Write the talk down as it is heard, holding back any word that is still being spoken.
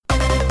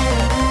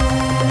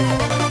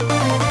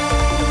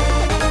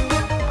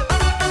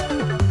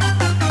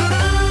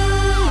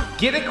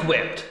Get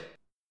equipped!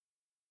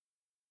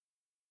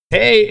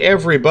 Hey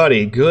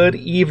everybody, good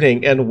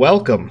evening and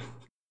welcome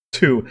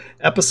to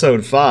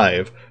episode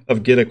 5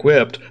 of Get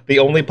Equipped, the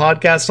only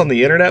podcast on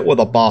the internet with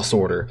a boss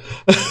order.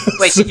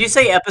 Wait, did you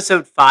say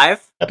episode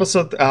 5?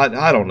 Episode,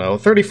 I don't know,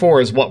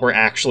 34 is what we're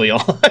actually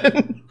on.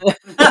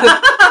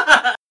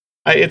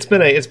 It's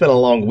been a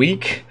long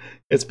week,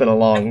 it's been a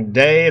long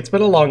day, it's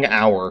been a long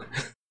hour.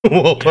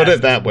 We'll put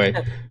it that way.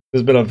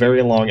 It's been a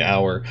very long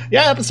hour.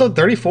 Yeah, episode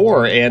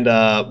 34,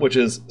 and which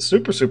is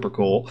super, super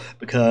cool,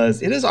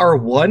 because it is our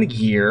 1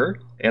 year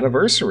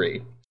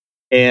anniversary.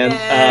 And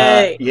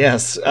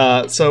yes,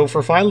 so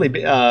for finally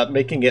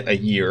making it a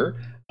year,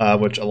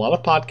 which a lot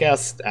of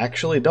podcasts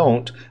actually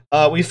don't,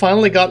 we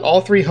finally got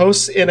all 3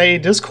 hosts in a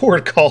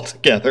Discord call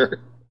together.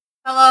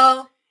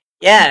 Hello.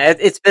 Yeah,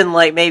 it's been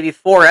like maybe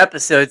 4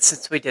 episodes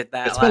since we did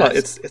that.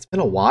 It's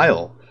been a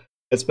while.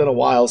 It's been a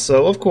while.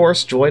 So of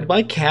course, joined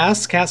by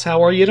Cass. Cass,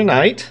 how are you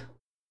tonight?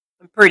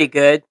 I'm pretty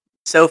good.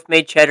 Soph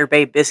made Cheddar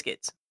Bay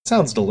biscuits.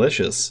 Sounds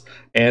delicious.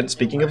 And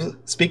speaking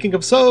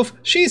of Soph,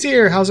 she's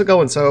here. How's it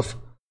going, Soph?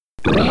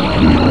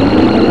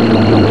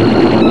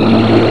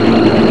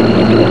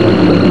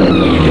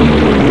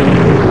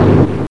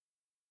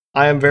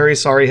 I am very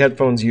sorry,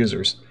 headphones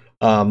users.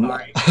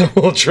 I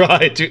will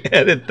try to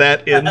edit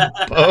that in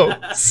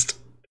post.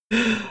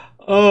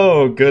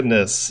 Oh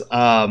goodness.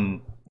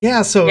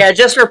 Yeah. So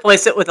just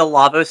replace it with a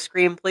lava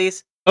scream,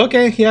 please.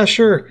 Okay. Yeah.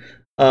 Sure.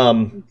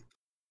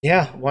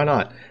 Yeah. Why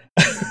not?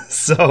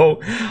 So,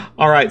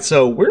 all right.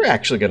 So we're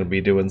actually going to be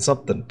doing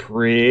something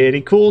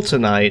pretty cool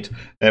tonight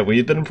that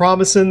we've been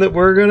promising that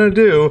we're going to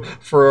do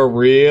for a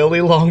really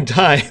long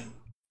time.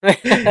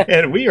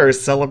 And we are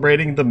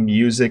celebrating the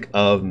music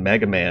of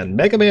Mega Man.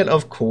 Mega Man,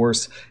 of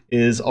course,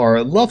 is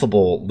our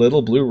lovable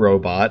little blue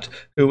robot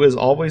who is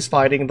always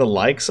fighting the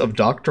likes of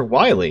Dr.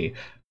 Wily.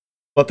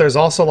 But there's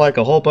also like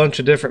a whole bunch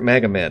of different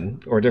Mega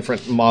Men, or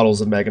different models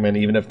of Mega Man,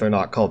 even if they're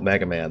not called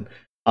Mega Man.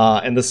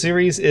 And the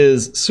series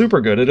is super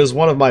good. It is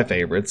one of my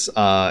favorites.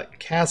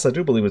 Cass, I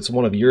do believe it's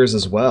one of yours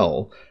as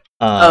well.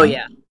 Oh,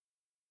 yeah.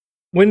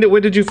 When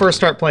did you first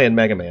start playing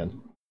Mega Man?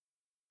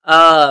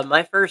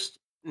 My first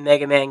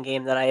Mega Man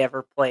game that I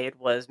ever played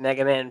was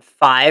Mega Man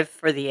 5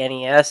 for the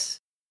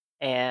NES,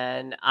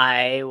 and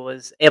I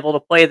was able to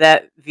play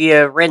that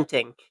via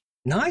renting.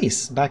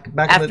 Nice. Back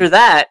after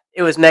that,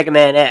 it was Mega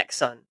Man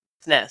X on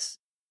SNES.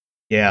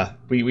 Yeah,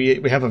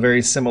 we have a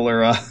very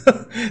similar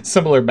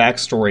similar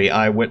backstory.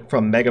 I went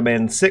from Mega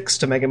Man 6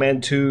 to Mega Man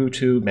 2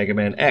 to Mega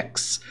Man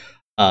X,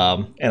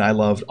 and I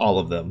loved all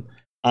of them.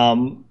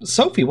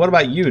 Sophie, what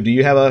about you? Do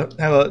you have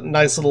a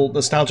nice little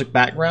nostalgic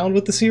background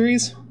with the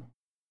series?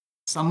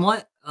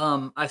 Somewhat.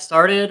 I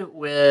started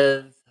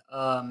with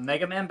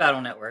Mega Man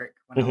Battle Network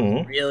when I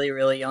was really,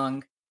 really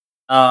young.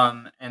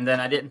 And then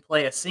I didn't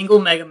play a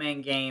single Mega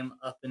Man game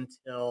up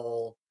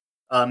until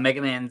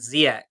Mega Man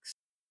ZX.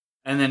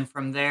 And then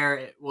from there,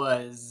 it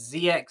was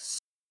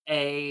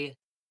ZXA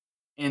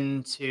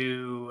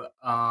into,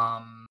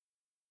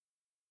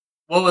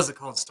 what was it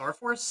called? Star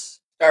Force?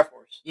 Star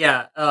Force.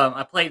 Yeah,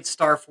 I played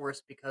Star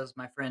Force because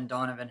my friend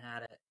Donovan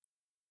had it.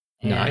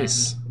 And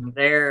nice. From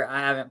there,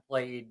 I haven't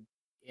played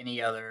any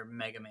other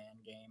Mega Man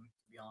game,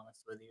 to be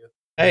honest with you.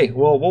 Hey,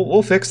 well,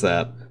 we'll fix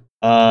that.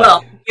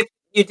 Well,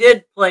 you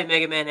did play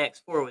Mega Man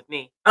X4 with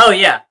me. Oh,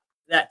 yeah,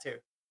 that too.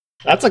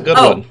 That's a good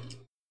one.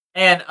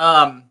 And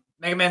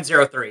Mega Man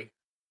 03.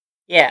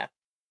 Yeah.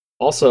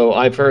 Also,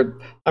 I've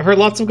heard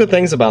lots of good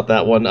things about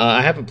that one.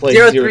 I haven't played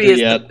 03 is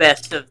yet. The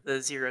best of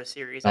the Zero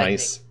series.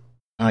 Nice,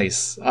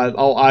 nice.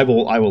 I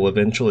will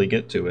eventually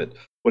get to it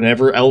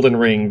whenever Elden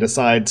Ring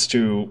decides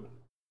to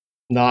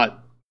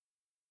not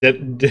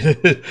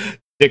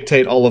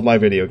dictate all of my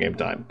video game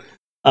time.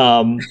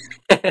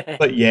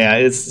 But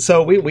yeah,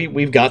 so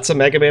we've got some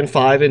Mega Man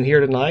 5 in here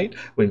tonight.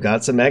 We've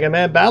got some Mega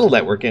Man Battle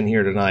Network in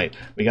here tonight.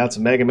 We got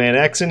some Mega Man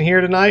X in here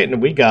tonight, and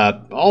we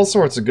got all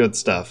sorts of good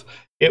stuff.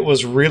 It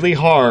was really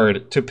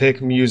hard to pick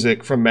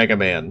music from Mega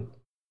Man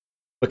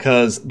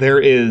because there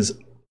is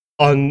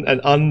an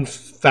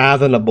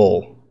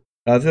unfathomable,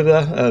 like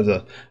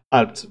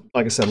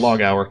I said,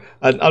 long hour,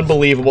 an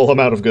unbelievable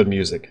amount of good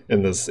music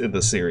in this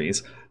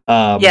series.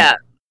 Yeah.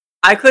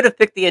 I could have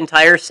picked the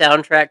entire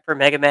soundtrack for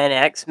Mega Man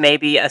X,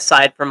 maybe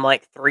aside from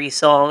like 3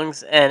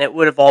 songs, and it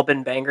would have all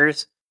been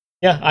bangers.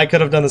 Yeah, I could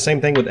have done the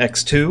same thing with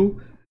X2,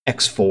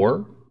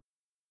 X4,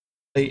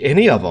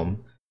 any of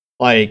them.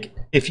 Like,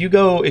 if you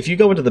go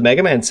into the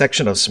Mega Man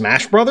section of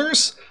Smash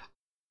Brothers,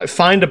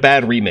 find a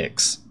bad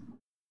remix.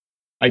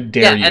 I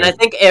dare you. Yeah, and I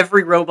think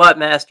every Robot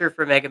Master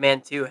for Mega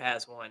Man 2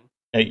 has one.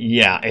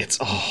 Yeah, it's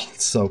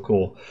so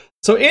cool.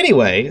 So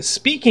anyway,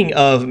 speaking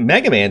of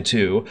Mega Man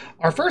 2,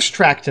 our first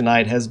track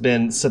tonight has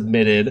been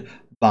submitted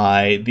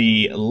by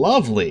the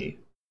lovely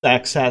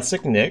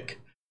Saxasic Nick,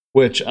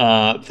 which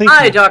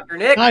Hi, Dr.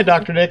 Nick. Hi,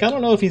 Dr. Nick. I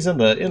don't know if he's in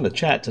the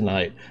chat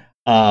tonight,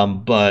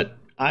 but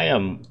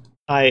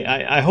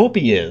I hope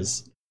he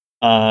is,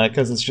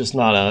 because it's just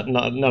not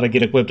a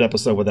Get Equipped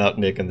episode without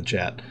Nick in the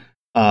chat.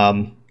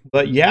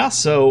 But yeah,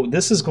 so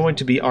this is going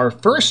to be our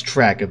first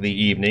track of the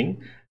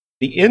evening,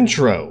 the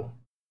intro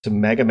to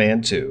Mega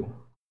Man 2.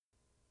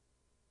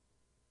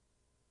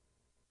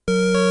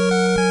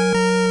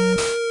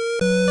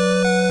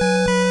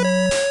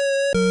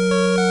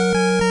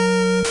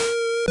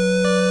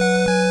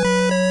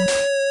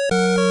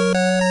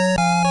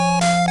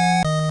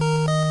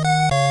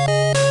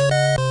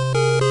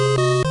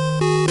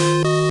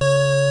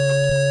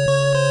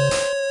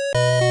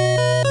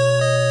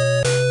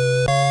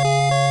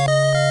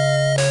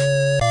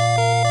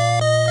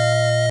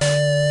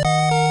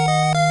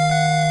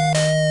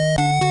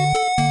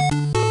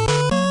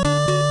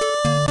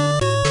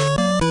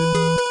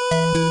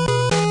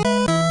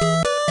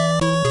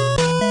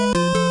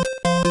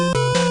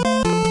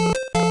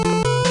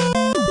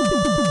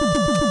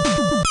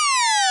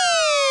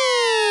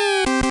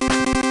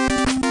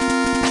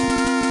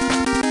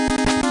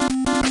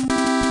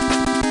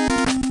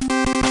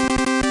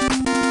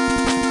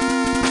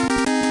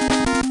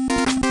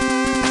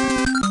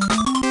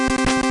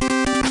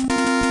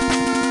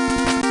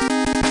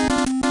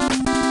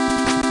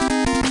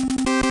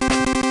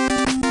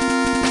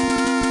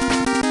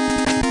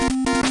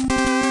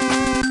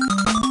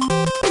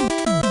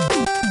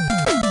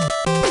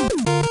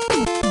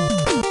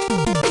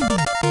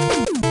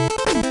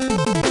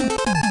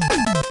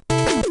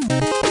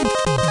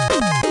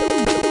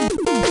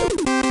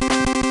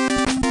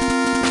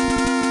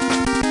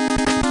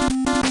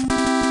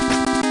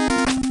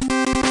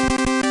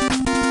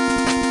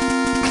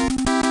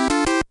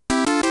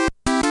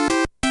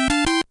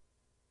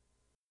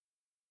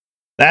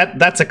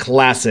 That's a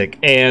classic,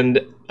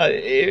 and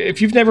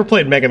if you've never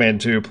played Mega Man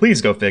 2,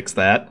 please go fix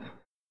that.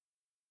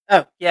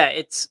 Oh, yeah,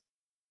 it's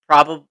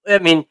probably... I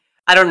mean,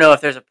 I don't know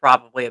if there's a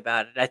probably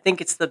about it. I think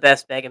it's the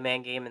best Mega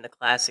Man game in the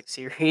classic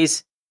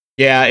series.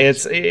 Yeah,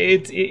 it's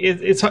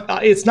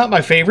not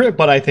my favorite,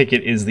 but I think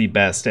it is the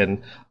best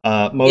and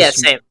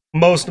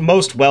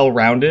most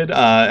well-rounded.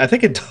 I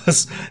think it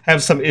does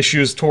have some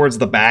issues towards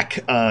the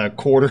back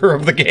quarter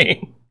of the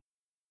game,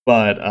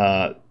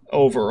 but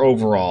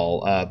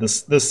overall,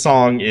 this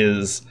song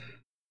is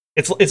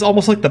it's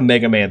almost like the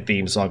Mega Man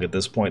theme song at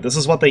this point. This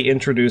is what they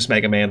introduced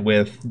Mega Man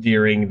with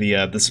during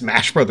the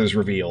Smash Brothers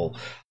reveal,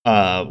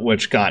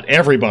 which got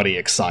everybody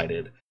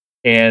excited.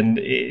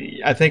 And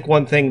I think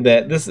one thing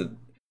that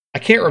I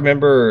can't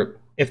remember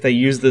if they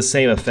used the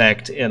same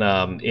effect in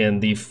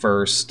the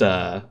first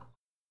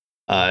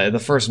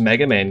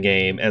Mega Man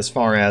game as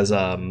far as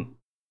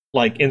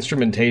like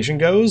instrumentation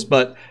goes,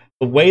 but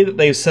the way that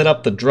they've set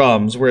up the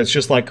drums, where it's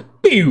just like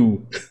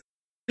pew,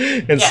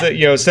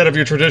 instead of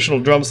your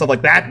traditional drum stuff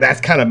like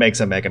that kind of makes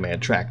a Mega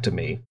Man track to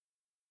me.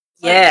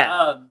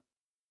 Yeah,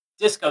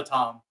 Disco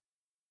Tom.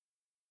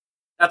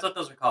 That's what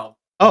those are called.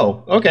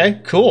 Oh, okay,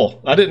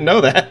 cool. I didn't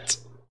know that.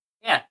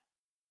 Yeah.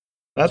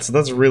 That's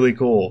really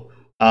cool.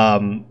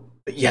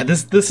 Yeah,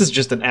 this is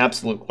just an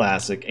absolute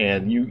classic,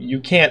 and you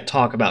can't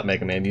talk about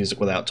Mega Man music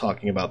without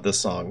talking about this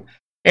song.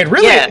 And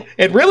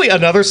really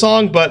another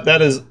song, but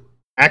that is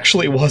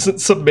actually wasn't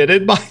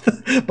submitted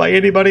by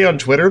anybody on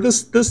Twitter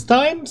this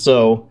time.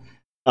 So,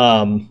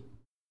 yeah,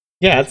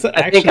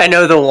 I think I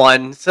know the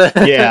one. So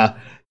yeah,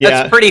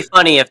 that's pretty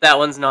funny if that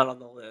one's not on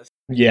the list.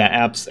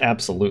 Yeah,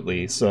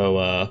 absolutely.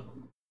 So,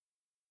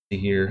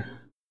 here.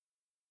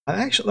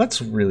 Actually,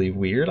 that's really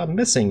weird. I'm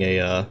missing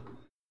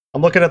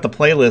I'm looking at the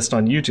playlist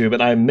on YouTube,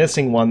 and I'm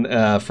missing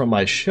one from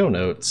my show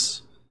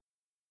notes.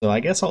 So I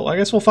guess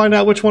we'll find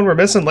out which one we're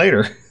missing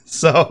later.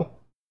 So,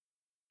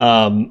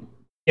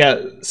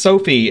 yeah,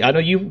 Sophie, I know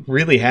you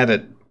really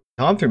haven't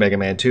gone through Mega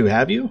Man 2,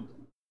 have you?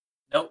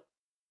 Nope.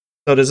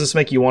 So does this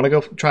make you want to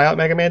go try out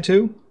Mega Man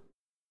 2?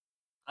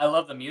 I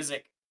love the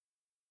music.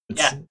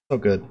 It's so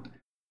good.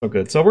 So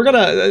good. So we're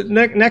gonna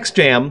next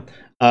jam.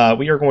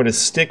 We are going to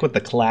stick with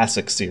the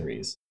classic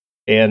series,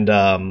 and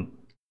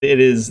it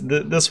is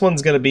this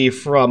one's going to be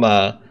from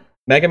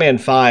Mega Man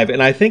 5,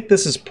 and I think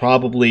this is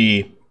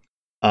probably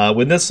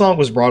when this song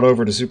was brought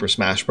over to Super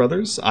Smash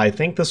Brothers. I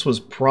think this was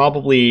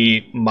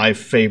probably my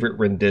favorite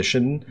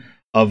rendition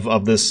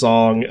of this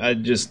song.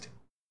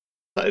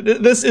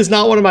 This is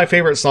not one of my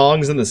favorite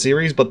songs in the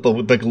series, but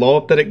the glow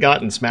up that it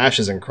got in Smash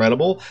is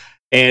incredible.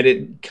 And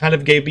it kind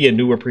of gave me a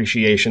new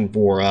appreciation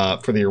for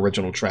the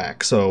original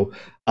track. So,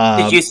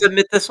 did you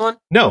submit this one?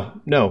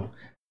 No.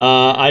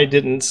 I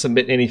didn't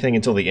submit anything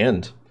until the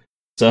end.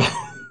 So,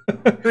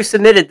 who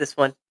submitted this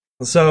one?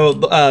 So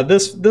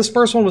this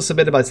first one was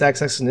submitted by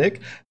Sax Nick.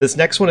 This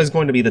next one is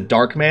going to be the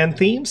Darkman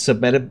theme,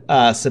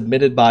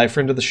 submitted by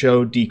friend of the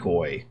show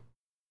Decoy.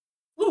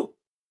 Woo!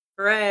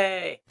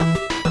 Hooray!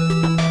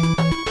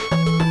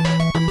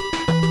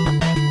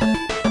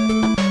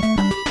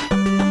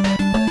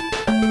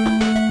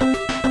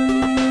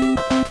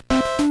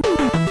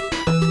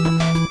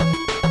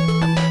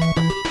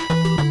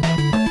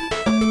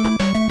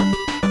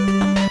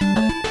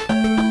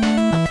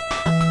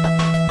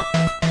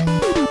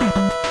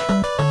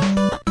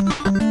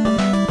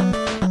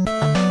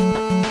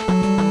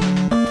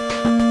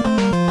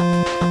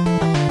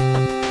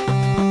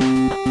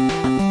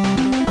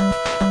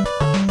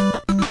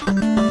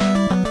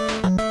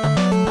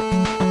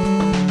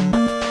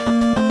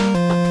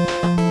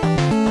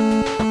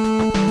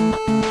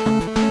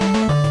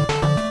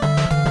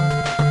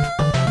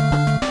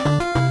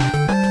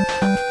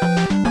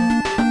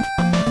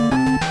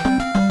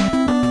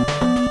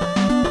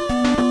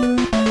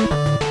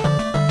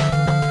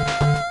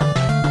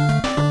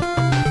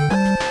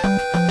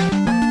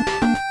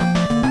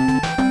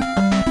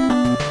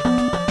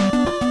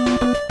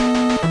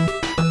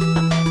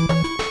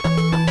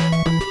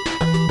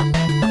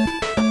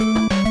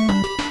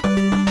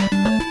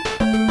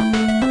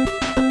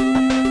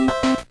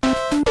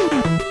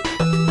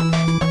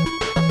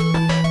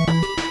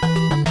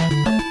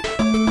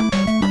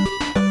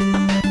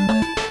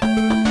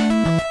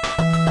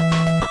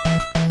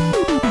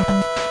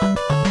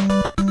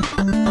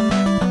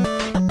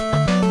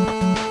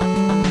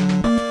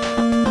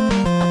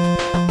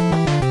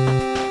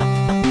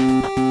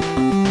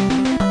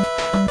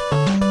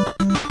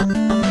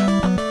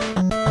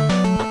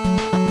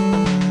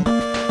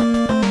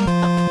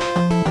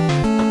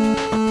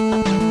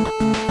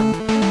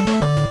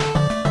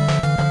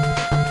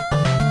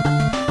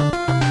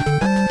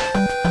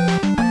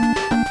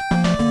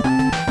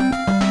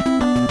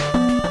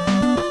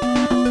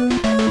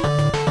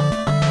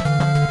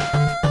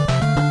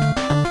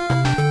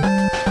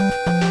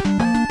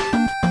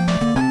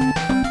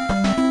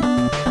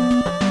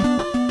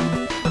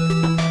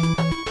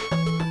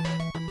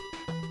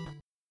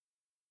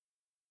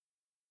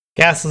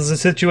 Cass, does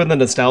this hit you in the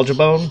nostalgia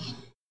bone?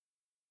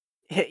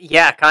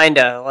 Yeah,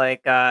 kinda.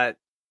 Like, I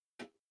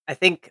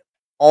think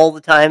all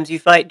the times you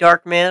fight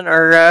Darkman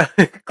are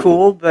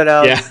cool, but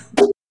Yeah.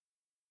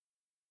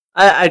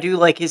 I do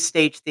like his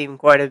stage theme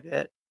quite a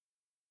bit.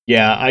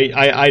 Yeah,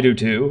 I do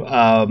too.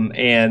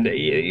 And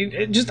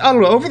just, I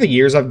don't know, over the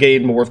years, I've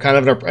gained more of kind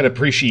of an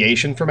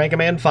appreciation for Mega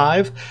Man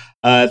 5.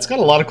 It's got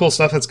a lot of cool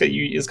stuff. It's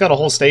got a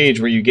whole stage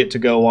where you get to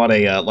go on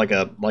a like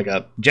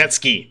a jet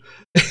ski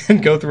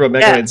and go through a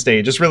Mega Man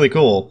stage. It's really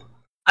cool.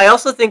 I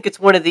also think it's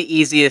one of the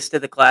easiest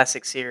of the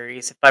classic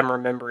series, if I'm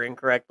remembering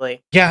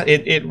correctly. Yeah,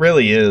 it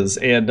really is.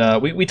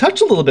 And we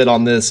touched a little bit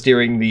on this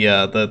during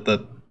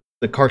the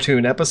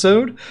cartoon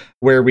episode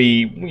where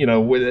we,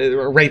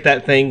 rate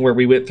that thing where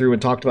we went through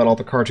and talked about all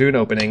the cartoon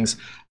openings.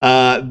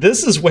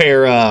 This is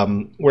where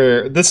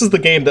this is the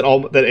game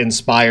that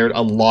inspired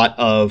a lot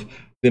of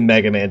the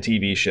Mega Man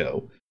TV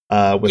show,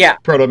 with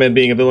Proto Man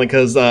being a villain,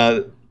 because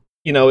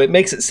it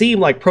makes it seem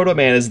like Proto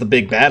Man is the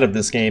big bad of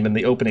this game in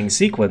the opening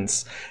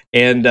sequence,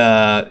 and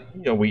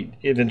we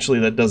eventually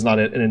that does not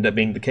end up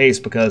being the case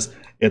because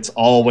it's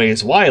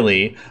always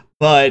Wily,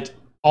 but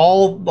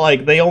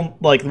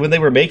when they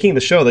were making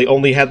the show, they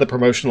only had the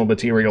promotional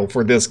material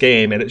for this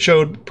game, and it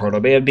showed Proto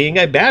Man being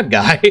a bad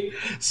guy.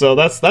 So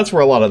that's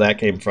where a lot of that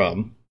came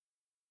from.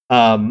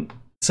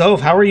 So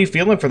how are you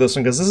feeling for this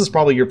one? Because this is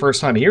probably your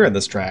first time hearing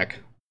this track.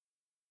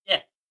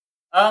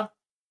 Yeah,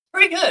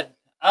 pretty good.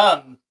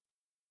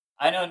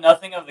 I know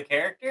nothing of the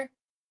character,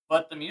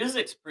 but the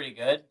music's pretty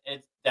good.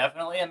 It's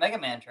definitely a Mega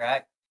Man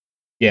track.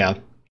 Yeah,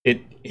 it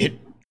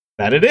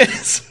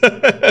is.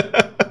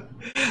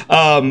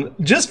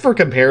 Just for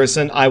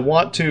comparison, I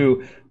want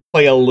to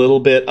play a little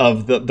bit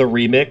of the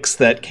remix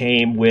that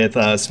came with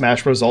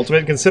Smash Bros.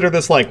 Ultimate. Consider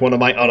this like one of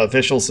my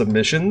unofficial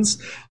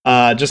submissions,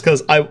 just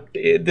because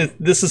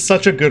this is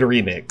such a good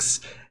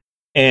remix.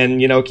 And,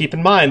 keep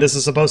in mind, this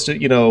is supposed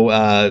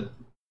to,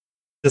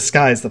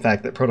 disguise the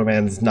fact that Proto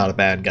Man's not a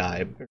bad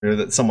guy, or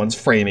that someone's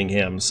framing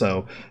him.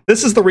 So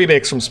this is the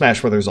remix from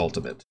Smash Bros.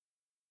 Ultimate.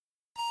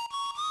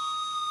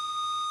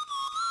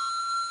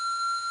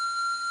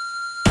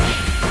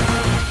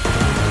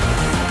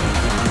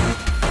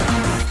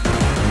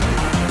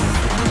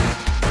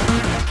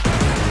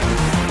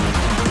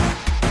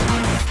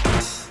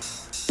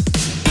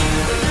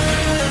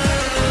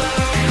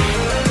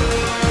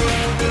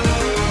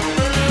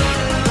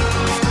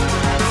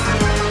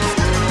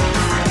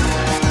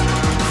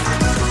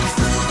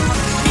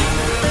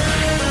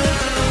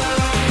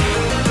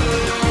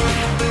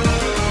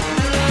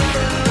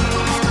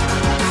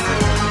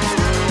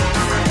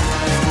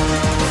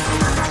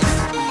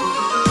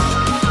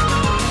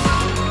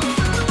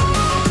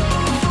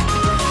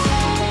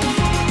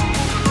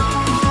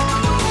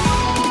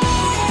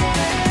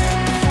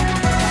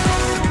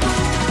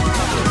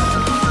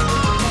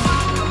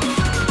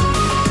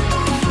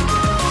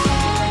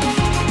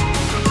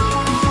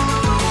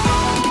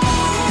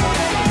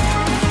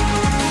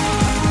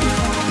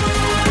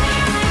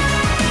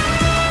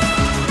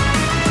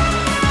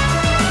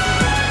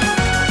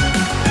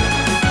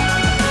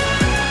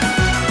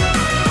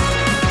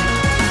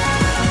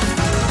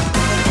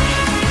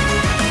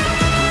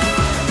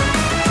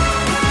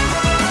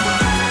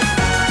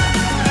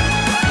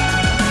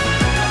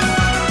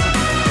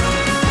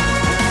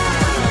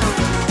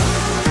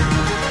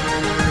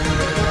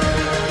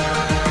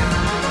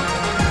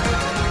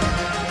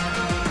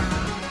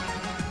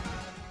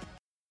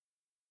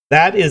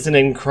 That is an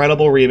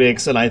incredible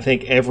remix, and I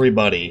think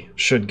everybody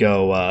should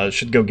go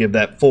give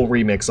that full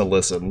remix a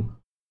listen.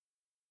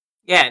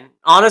 Yeah, and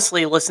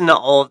honestly, listen to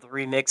all of the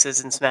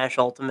remixes in Smash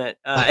Ultimate.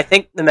 I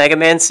think the Mega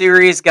Man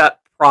series got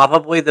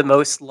probably the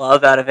most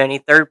love out of any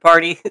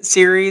third-party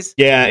series.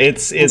 Yeah,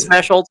 it's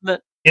Smash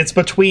Ultimate. It's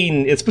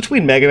between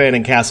Mega Man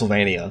and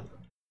Castlevania.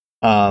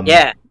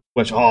 Yeah.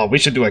 Which we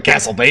should do a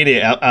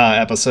Castlevania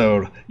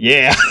episode.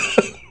 Yeah.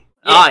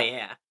 Oh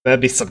yeah. That'd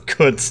be some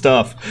good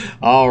stuff.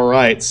 All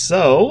right,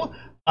 so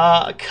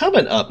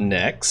coming up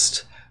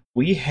next,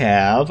 we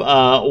have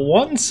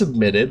one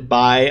submitted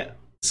by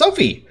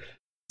Sophie.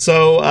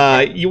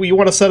 So you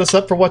want to set us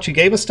up for what you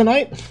gave us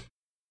tonight?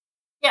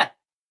 Yeah,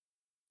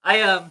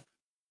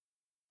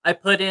 I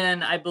put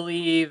in, I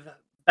believe,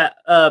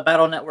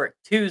 Battle Network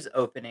 2's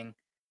opening,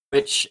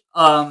 which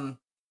from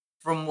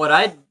what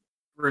I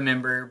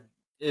remember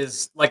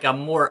is like a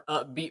more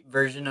upbeat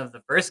version of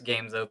the first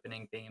game's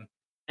opening theme,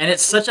 and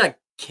it's such a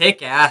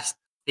kick-ass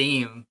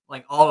theme.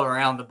 Like all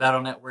around, the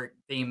Battle Network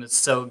theme is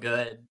so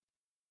good.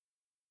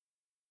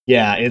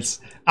 Yeah,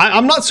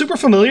 I'm not super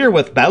familiar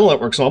with Battle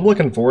Network, so I'm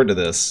looking forward to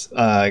this.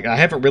 I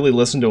haven't really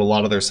listened to a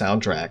lot of their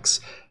soundtracks.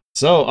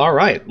 So, all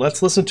right,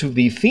 let's listen to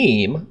the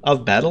theme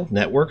of Battle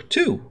Network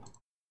 2.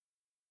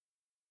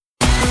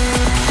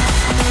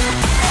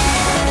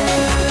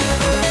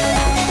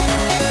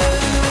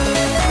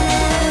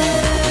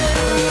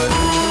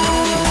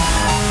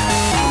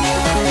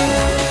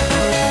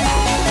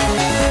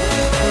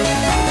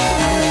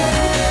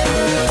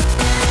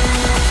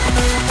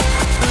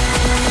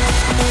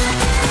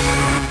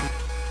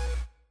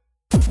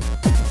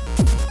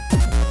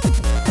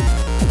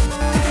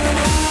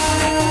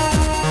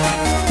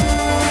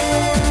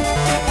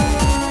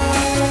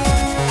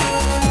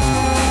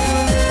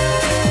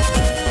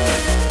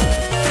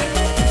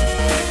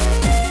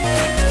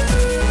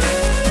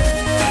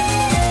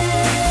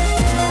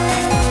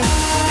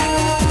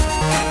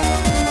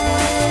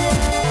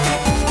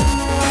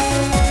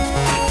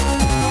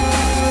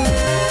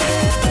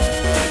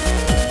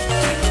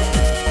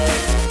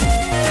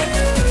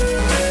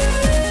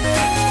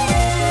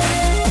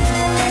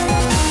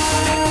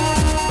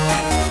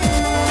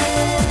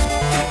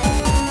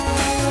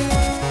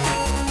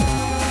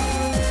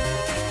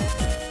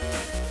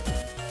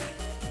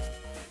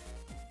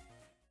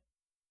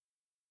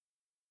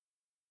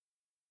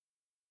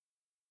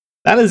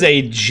 That is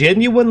a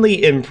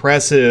genuinely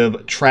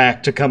impressive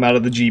track to come out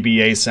of the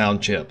GBA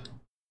sound chip.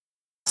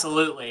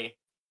 Absolutely.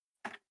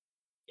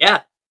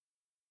 Yeah.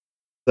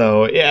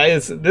 So yeah,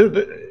 it's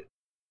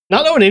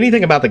not knowing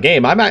anything about the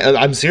game.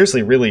 I'm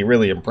seriously really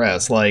really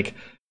impressed. Like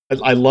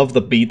I love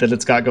the beat that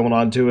it's got going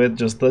on to it.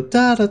 Just the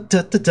da da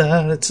da da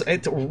da.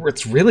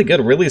 It's really good,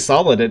 really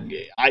solid.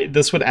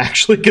 This would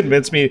actually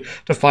convince me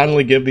to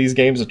finally give these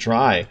games a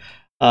try.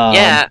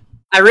 Yeah.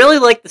 I really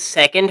like the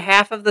second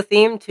half of the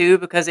theme, too,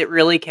 because it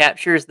really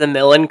captures the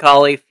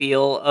melancholy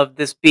feel of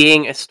this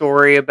being a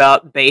story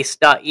about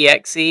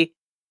base.exe.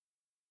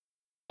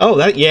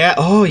 Oh,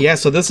 yeah.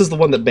 So this is the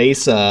one that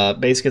Base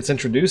gets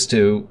introduced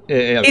to.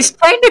 He's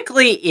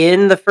technically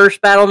in the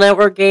first Battle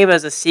Network game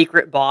as a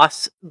secret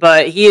boss,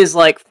 but he is,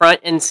 like,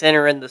 front and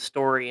center in the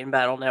story in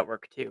Battle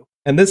Network 2.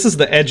 And this is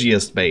the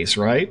edgiest Base,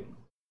 right?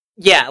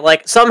 Yeah,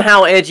 like,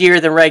 somehow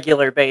edgier than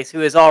regular Base,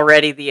 who is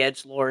already the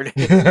edgelord of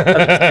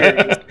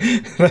the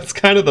series. That's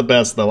kind of the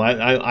best, though.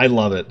 I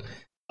love it.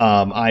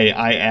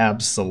 I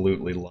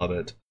absolutely love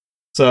it.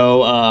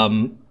 So,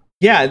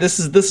 yeah, this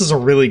is a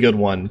really good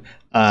one.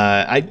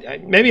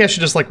 Maybe I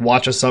should just like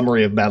watch a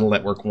summary of Battle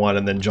Network 1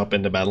 and then jump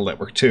into Battle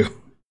Network 2.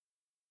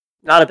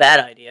 Not a bad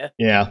idea.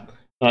 Yeah,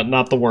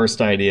 not the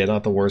worst idea.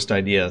 Not the worst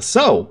idea.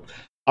 So,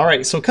 all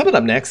right. So coming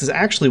up next is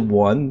actually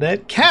one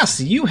that Cass,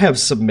 you have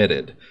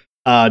submitted.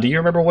 Do you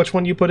remember which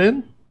one you put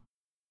in?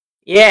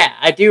 Yeah,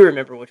 I do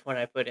remember which one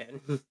I put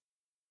in.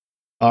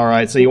 All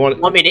right, so you want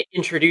me to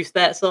introduce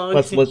that song?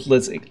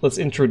 Let's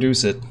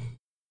introduce it.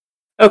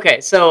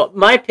 Okay, so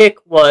my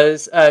pick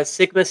was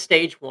Sigma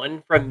Stage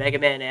 1 from Mega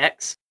Man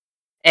X,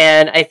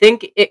 and I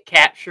think it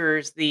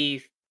captures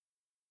the,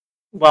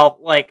 well,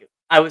 like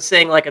I was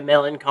saying, like a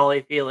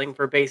melancholy feeling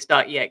for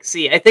base.exe.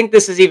 I think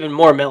this is even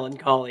more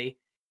melancholy,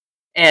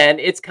 and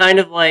it's kind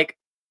of like,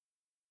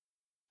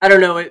 I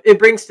don't know, it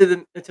brings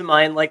to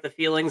mind like the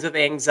feelings of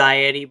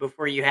anxiety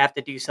before you have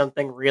to do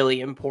something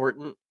really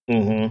important.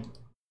 Mm-hmm.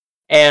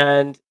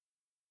 And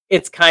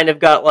it's kind of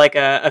got like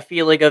a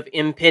feeling of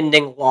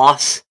impending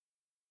loss,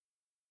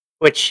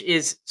 which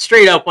is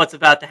straight up what's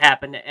about to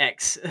happen to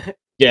X.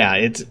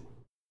 It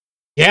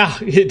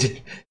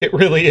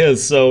really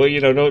is. So,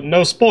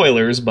 no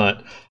spoilers,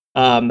 but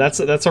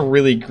that's a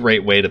really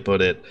great way to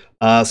put it.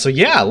 So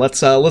yeah,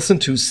 let's listen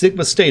to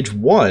Sigma Stage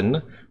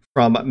 1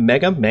 from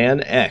Mega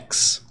Man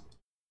X.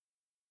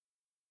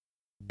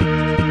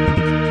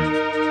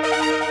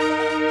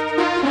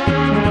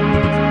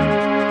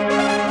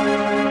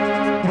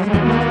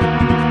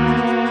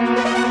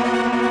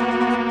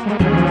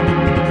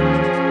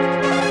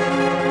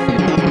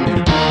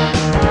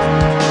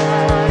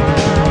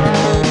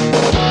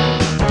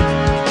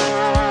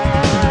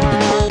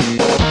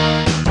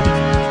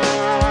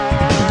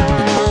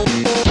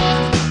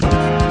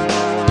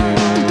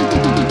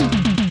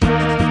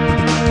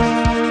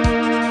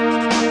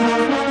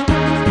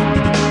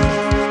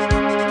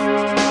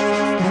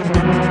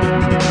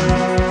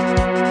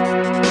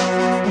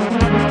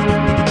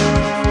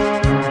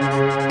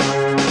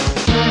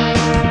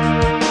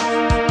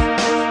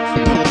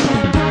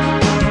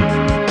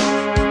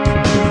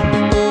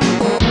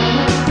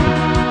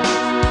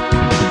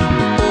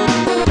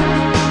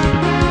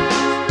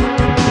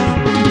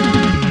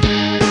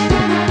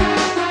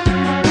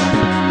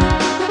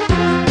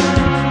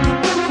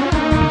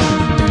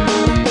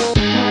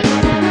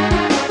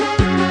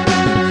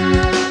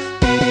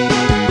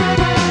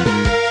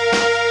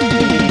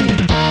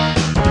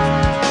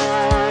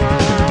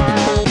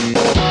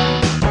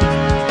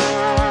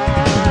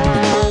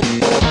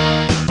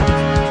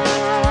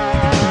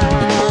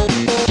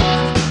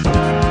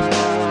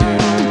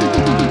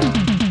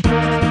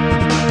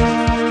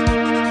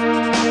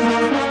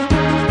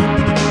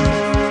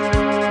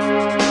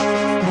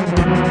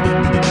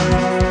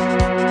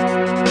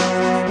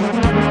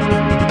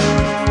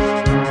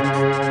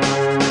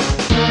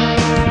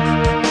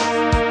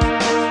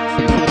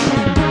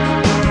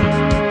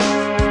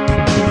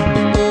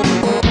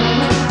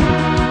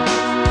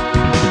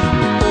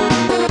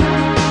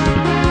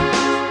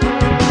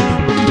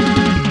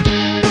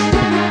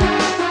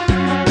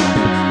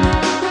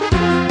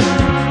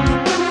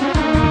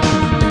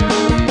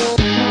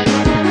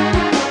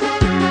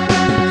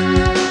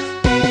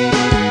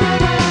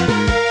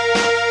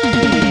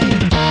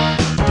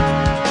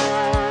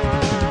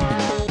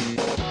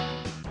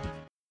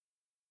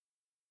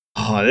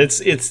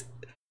 It's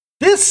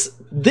this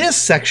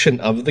section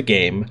of the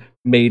game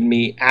made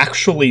me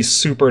actually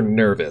super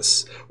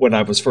nervous when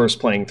I was first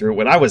playing through it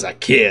when I was a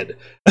kid.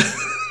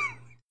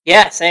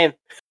 Yeah, same.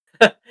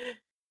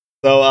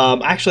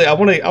 So actually I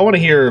want to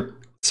hear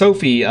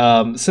Sophie,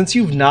 since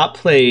you've not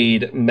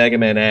played Mega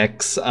Man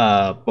X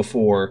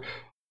before,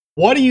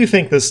 what do you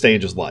think this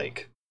stage is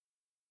like?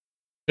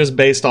 Just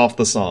based off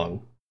the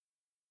song.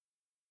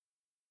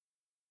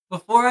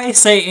 Before I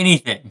say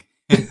anything,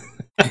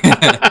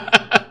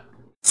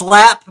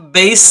 slap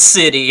bass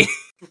city.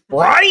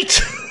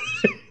 Right?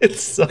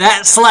 It's so,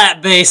 that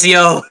slap bass,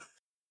 yo.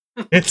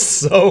 It's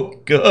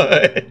so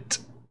good.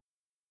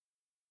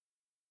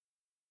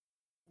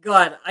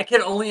 God, I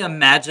can only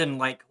imagine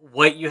like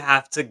what you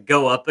have to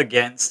go up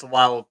against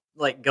while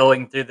like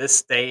going through this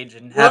stage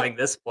and Well, having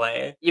this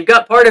play. You've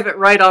got part of it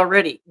right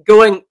already.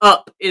 Going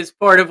up is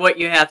part of what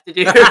you have to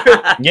do.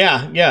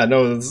 Yeah,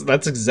 no,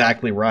 that's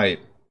exactly right.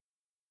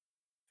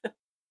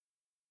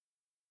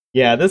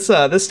 Yeah, this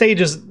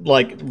stage is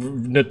like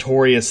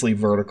notoriously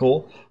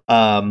vertical,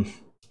 and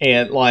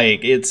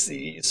like it's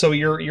so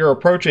you're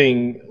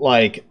approaching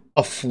like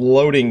a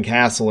floating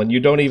castle, and you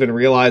don't even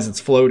realize it's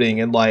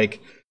floating, and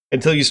like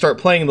until you start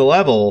playing the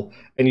level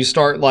and you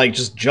start like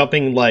just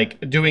jumping,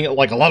 like doing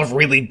like a lot of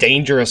really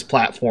dangerous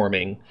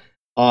platforming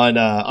on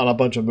a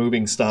bunch of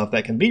moving stuff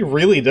that can be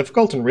really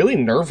difficult and really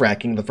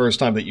nerve-wracking the first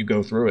time that you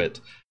go through it.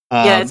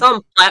 Yeah, it's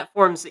on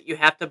platforms that you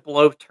have to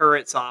blow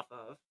turrets off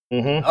of.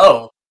 Mm-hmm.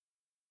 Oh,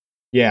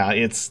 Yeah,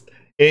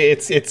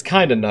 it's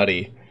kind of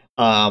nutty.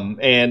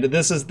 And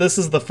this is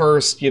the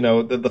first, you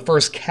know, the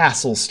first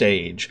castle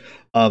stage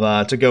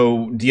of to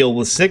go deal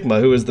with Sigma,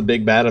 who is the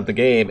big bad of the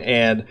game.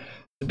 And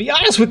to be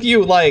honest with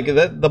you, like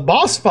the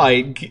boss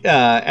fight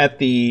at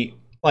the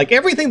like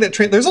everything that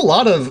there's a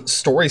lot of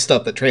story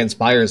stuff that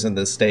transpires in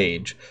this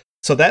stage.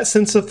 So that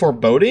sense of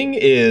foreboding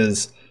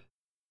is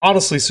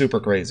honestly super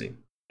crazy.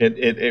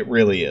 It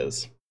really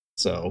is.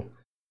 So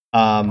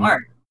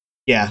smart.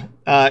 yeah.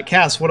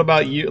 Cass, what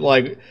about you?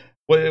 Like,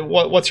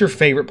 what's your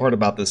favorite part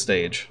about this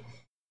stage?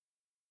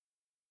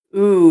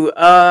 Ooh,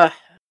 well,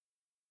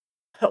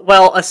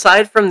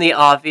 aside from the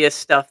obvious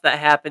stuff that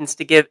happens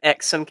to give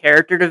X some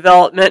character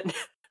development,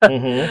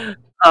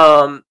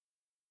 Mm-hmm.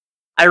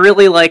 I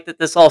really like that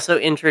this also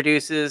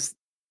introduces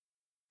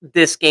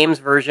this game's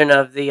version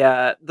of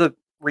the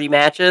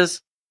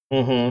rematches.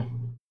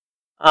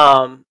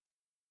 Mm-hmm.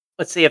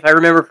 Let's see if I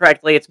remember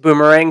correctly. It's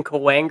Boomerang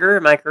Kawanger.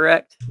 Am I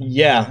correct?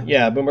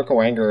 Yeah, Boomer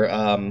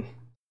Kawanger.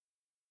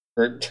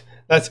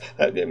 That's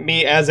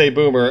me as a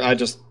boomer. I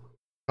just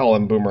call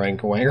him Boomerang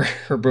Kawanger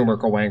or Boomer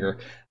Kawanger.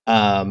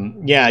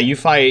 Yeah, you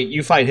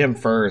fight him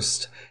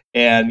first,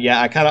 and yeah,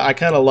 I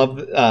kind of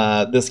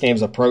love this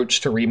game's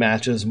approach to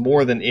rematches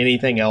more than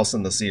anything else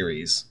in the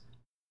series.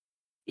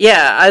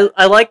 Yeah,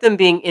 I like them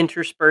being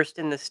interspersed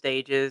in the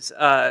stages.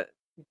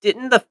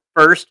 Didn't the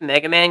first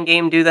Mega Man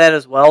game do that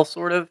as well,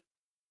 sort of?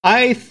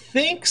 I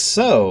think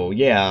so.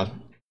 Yeah.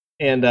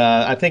 And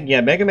I think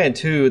Mega Man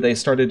 2 they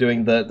started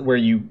doing the where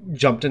you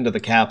jumped into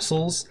the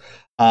capsules,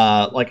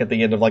 like at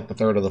the end of like the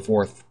third or the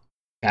fourth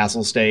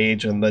castle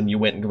stage, and then you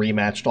went and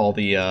rematched all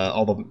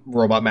the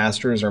Robot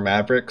Masters or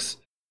Mavericks.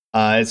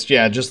 It's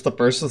just the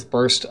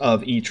first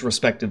of each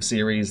respective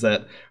series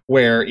that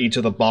where each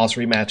of the boss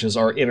rematches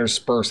are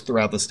interspersed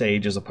throughout the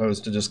stage as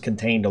opposed to just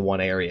contained to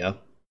one area.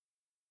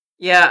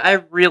 Yeah,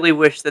 I really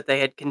wish that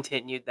they had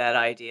continued that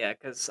idea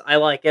because I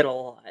like it a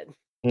lot.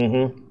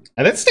 Mm-hmm.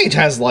 And that stage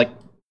has like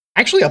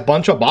actually a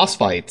bunch of boss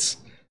fights.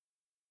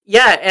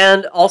 Yeah,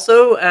 and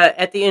also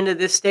at the end of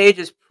this stage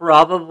is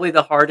probably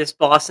the hardest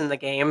boss in the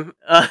game.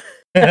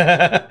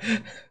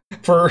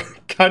 For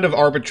kind of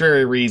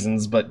arbitrary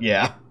reasons, but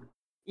yeah.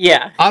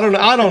 Yeah, I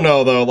don't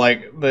know though,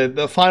 like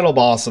the final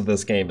boss of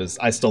this game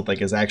I still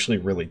think is actually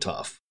really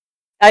tough.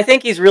 I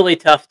think he's really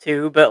tough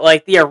too, but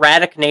like the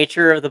erratic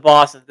nature of the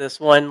boss of this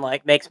one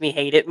like makes me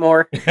hate it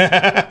more.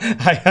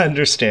 I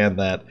understand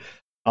that.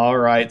 All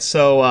right.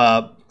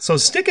 So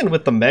sticking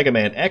with the Mega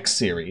Man X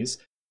series,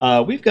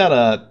 we've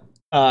got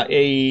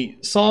a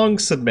song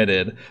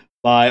submitted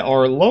by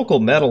our local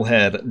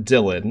metalhead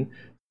Dylan.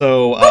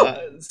 So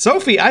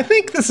Sophie, I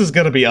think this is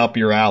going to be up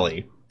your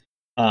alley.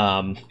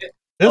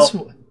 This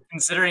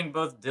Considering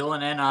both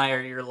Dylan and I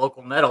are your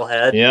local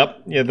metalhead.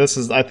 Yep. Yeah, this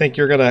is I think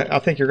you're going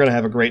to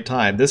have a great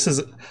time. This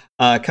is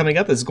coming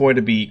up is going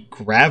to be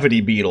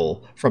Gravity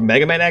Beetle from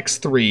Mega Man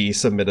X3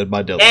 submitted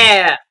by Dylan.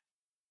 Yeah.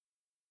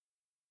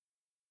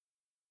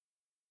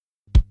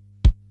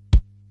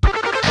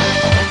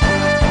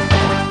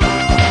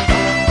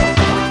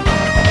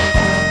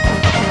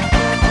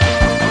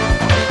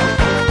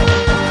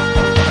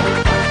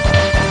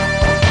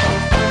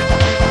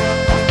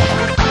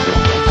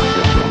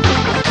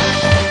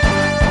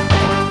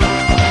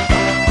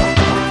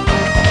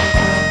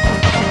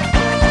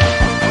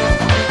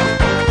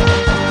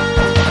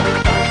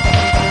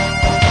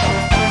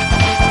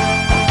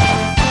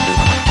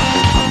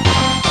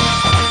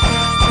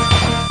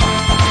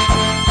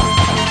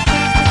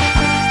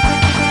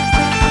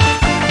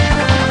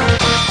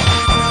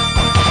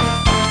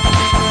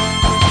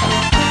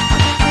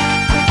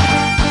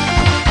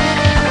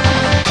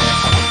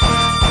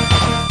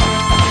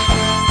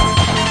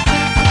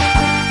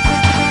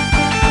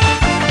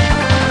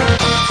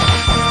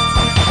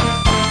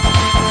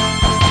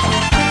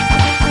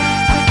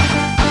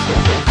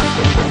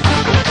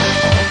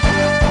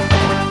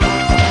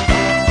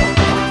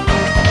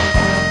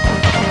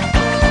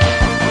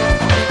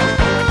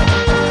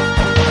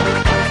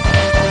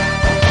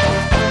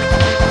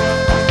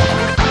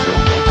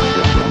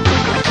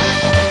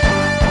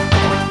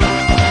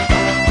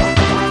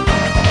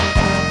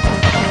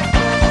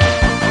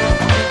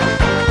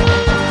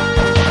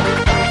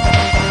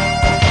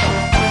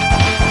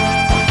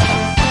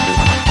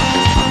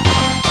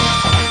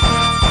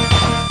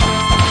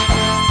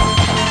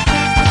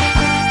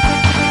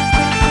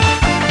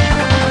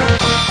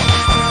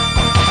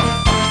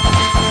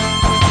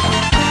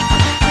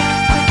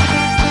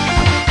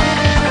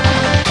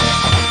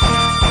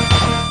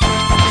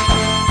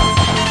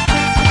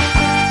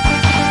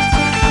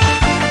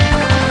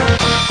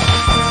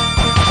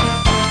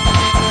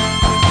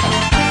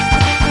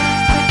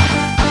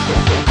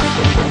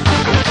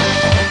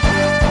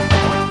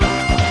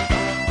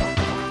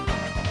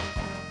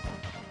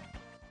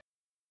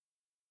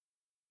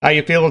 How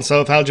you feeling,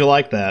 Soph? How'd you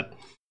like that?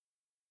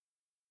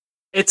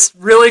 It's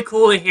really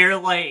cool to hear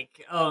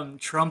like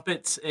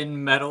trumpets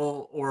in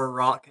metal or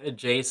rock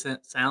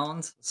adjacent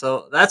sounds.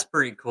 So that's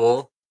pretty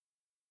cool.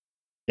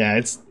 Yeah,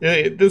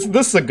 this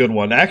is a good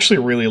one. I actually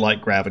really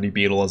like Gravity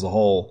Beetle as a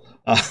whole.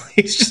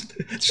 It's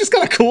just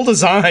got a cool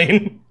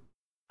design.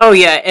 Oh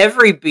yeah,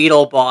 every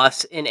Beetle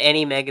boss in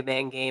any Mega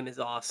Man game is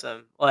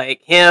awesome.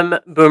 Like him,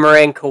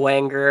 Boomerang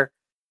Kawanger,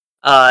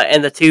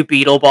 and the two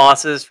Beetle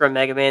bosses from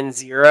Mega Man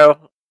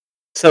Zero.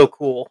 So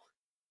cool.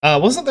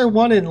 Wasn't there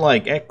one in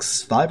like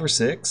X5 or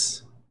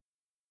 6?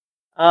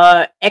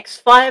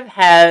 X5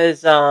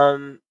 has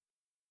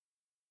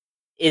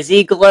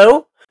Izzy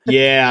Glow,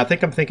 Yeah, I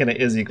think I'm thinking of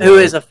Izzy Glow. who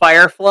is a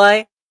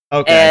firefly,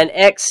 Okay. and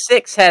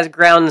X6 has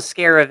Ground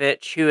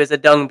Scaravich, who is a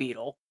dung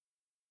beetle.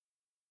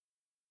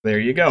 There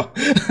you go.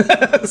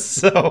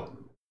 So,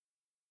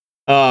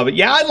 but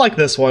yeah, I like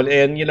this one,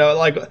 and you know,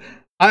 like,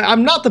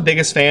 I'm not the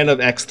biggest fan of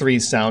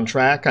X3's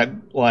soundtrack. I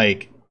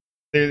like,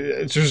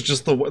 it's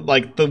just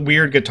the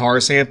weird guitar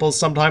samples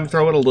sometimes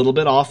throw it a little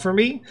bit off for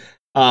me.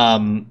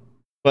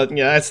 But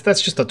yeah,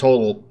 that's just a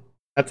total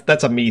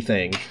that's a me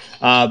thing.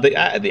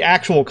 The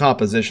actual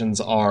compositions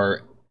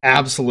are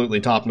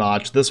absolutely top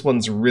notch. This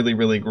one's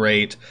really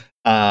great.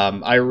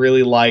 I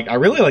really like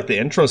the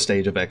intro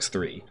stage of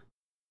X3.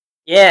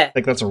 Yeah, I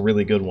think that's a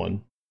really good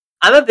one.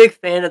 I'm a big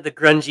fan of the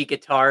grungy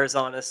guitars,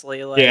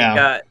 honestly. Like,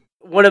 Yeah.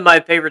 one of my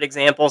favorite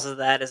examples of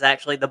that is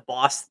actually the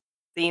boss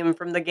theme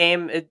from the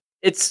game.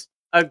 It's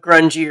a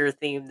grungier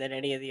theme than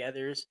any of the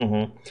others.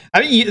 Mm-hmm.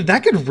 I mean,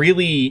 that could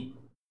really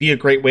be a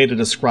great way to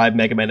describe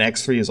Mega Man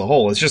X3 as a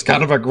whole. It's just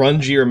kind of a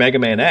grungier Mega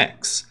Man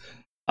X.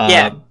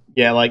 Yeah.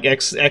 Yeah, like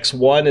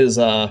X1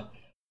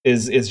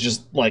 is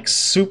just like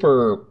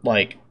super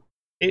like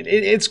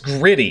it's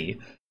gritty.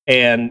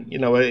 And you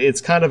know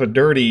it's kind of a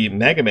dirty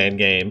Mega Man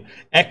game.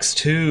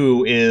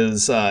 X2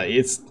 is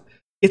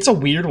it's a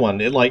weird one.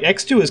 Like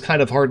X2 is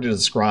kind of hard to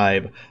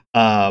describe.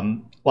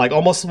 Like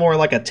almost more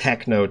like a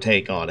techno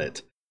take on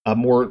it, a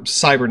more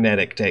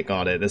cybernetic take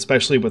on it,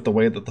 especially with the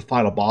way that the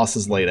final boss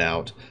is laid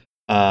out,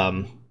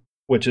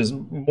 which is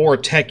more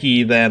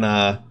techy than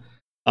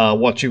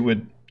what you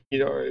would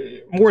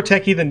more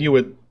techy than you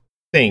would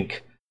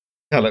think.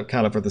 Kind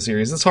of for the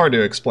series. It's hard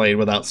to explain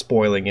without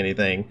spoiling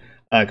anything.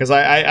 Because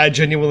I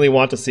genuinely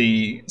want to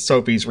see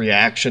Sophie's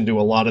reaction to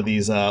a lot of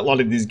these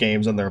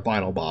games and their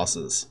final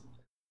bosses.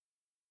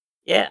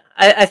 Yeah,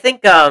 I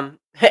think and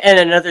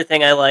another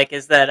thing I like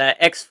is that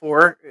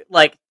X4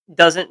 like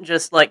doesn't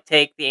just like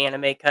take the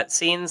anime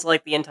cutscenes.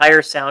 Like the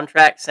entire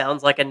soundtrack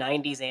sounds like a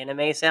 '90s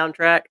anime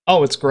soundtrack.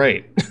 Oh, it's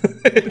great!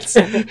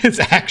 It's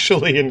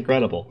actually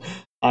incredible.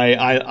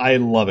 I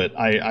love it.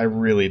 I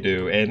really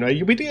do. And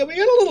we got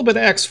a little bit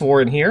of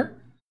X4 in here.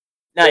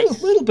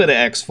 Nice. A little bit of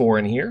X4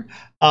 in here.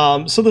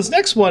 So this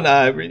next one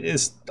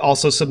is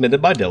also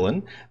submitted by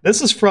Dylan.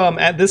 This is from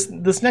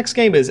this next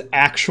game is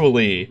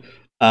actually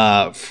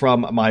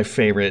from my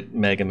favorite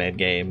Mega Man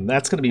game.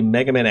 That's going to be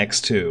Mega Man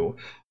X2.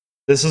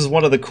 This is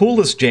one of the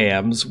coolest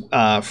jams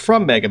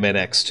from Mega Man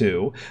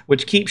X2,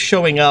 which keeps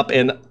showing up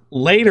in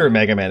later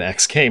Mega Man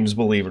X games,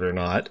 believe it or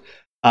not.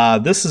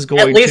 This is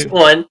going at least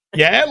one.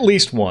 Yeah, at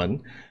least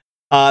one.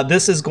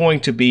 This is going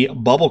to be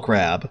Bubble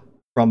Crab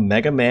from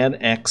Mega Man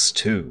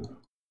X2.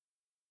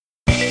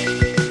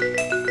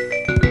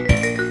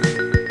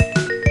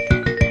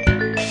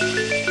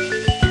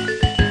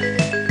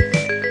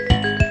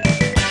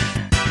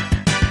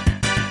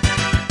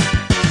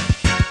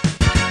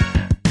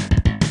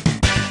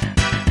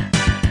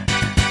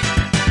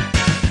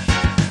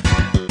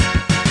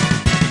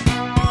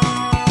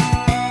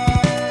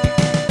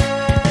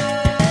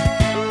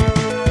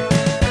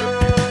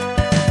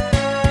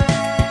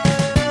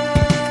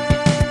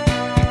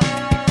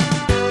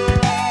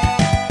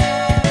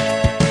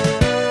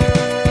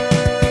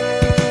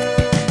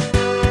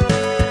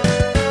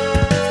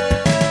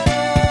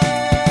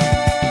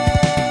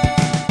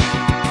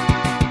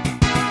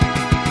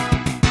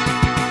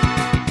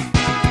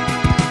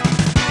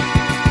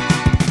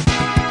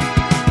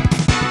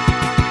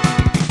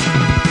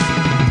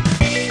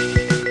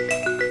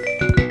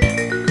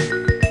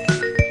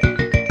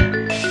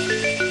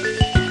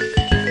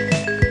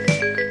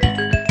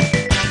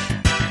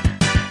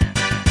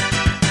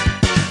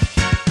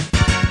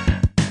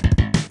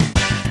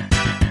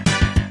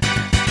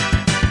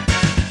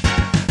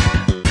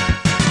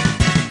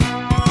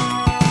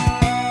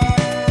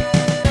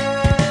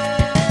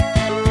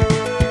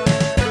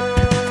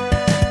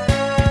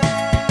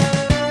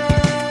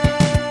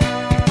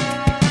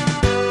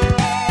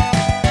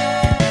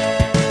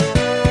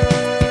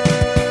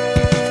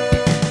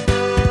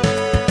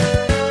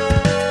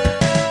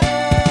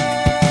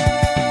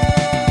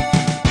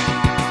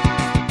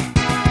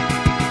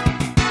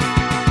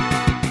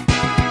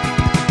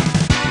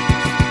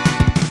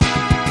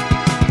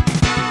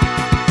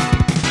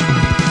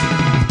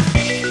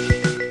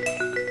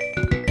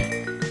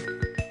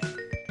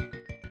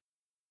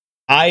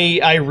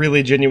 I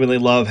really genuinely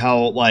love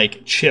how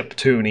like chip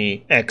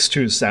tuney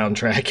X2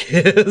 soundtrack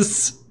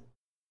is.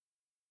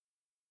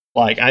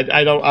 Like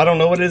I don't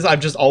know what it is. I've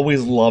just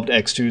always loved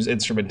X2's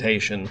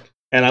instrumentation,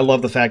 and I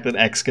love the fact that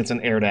X gets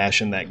an air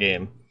dash in that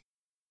game.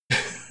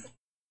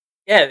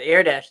 Yeah, the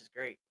air dash is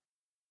great.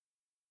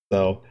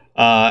 So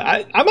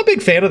I'm a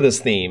big fan of this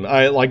theme.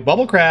 I like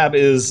Bubble Crab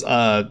is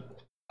I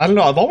don't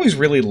know, I've always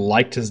really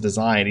liked his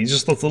design. He's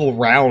just this little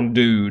round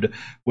dude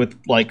with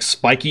like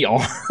spiky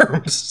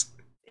arms.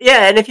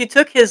 Yeah, and if you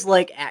took his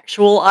like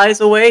actual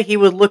eyes away, he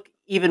would look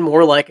even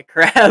more like a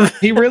crab.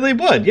 He really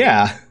would,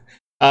 yeah.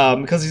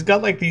 Because he's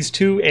got like these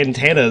two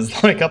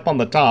antennas like up on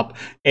the top,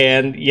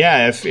 and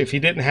yeah, if he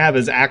didn't have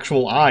his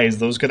actual eyes,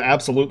 those could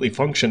absolutely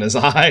function as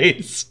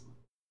eyes.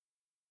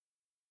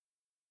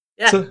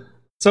 Yeah. So,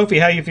 Sophie,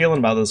 how you feeling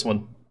about this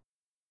one?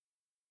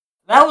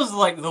 That was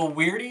like the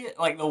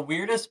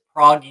weirdest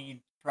proggy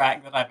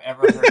track that I've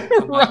ever heard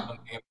from like a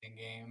gambling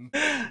game.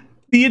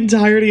 The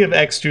entirety of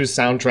X2's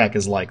soundtrack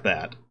is like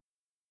that.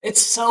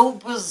 It's so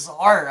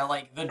bizarre.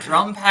 Like the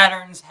drum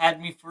patterns had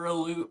me for a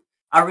loop.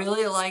 I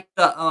really like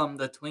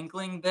the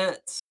twinkling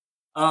bits.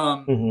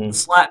 The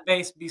slap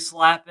bass be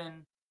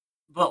slapping.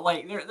 But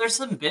like there's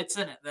some bits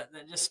in it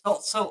that just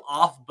felt so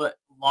off but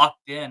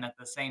locked in at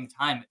the same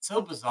time. It's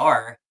so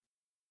bizarre.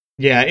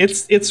 Yeah,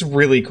 it's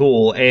really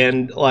cool,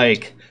 and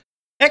like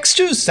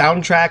X2's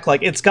soundtrack,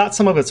 like it's got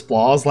some of its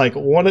flaws. Like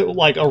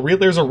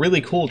there's a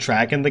really cool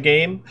track in the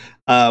game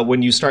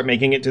when you start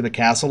making it to the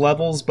castle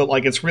levels, but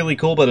like it's really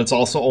cool, but it's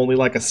also only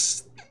like a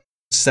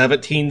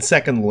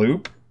 17-second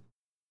loop.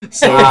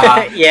 So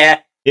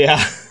yeah,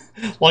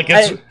 like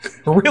it's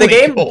really the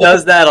game cool.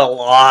 does that a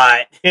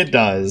lot. It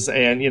does,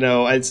 and you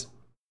know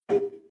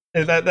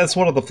that's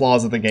one of the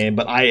flaws of the game.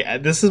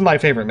 But this is my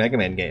favorite Mega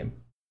Man game.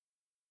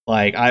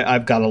 Like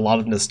I've got a lot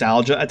of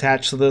nostalgia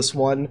attached to this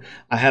one.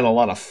 I had a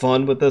lot of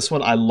fun with this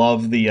one. I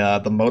love the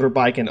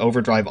motorbike and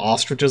overdrive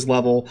ostriches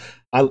level.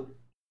 I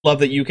love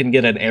that you can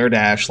get an air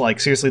dash.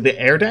 Like seriously, the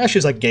air dash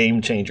is a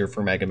game changer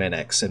for Mega Man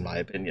X, in my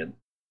opinion.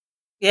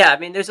 Yeah, I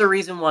mean, there's a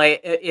reason why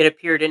it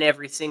appeared in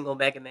every single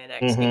Mega Man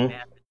X game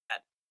after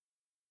that.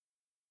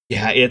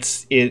 Yeah,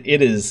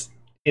 it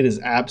is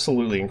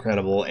absolutely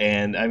incredible,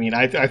 and I mean,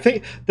 I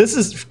think this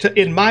is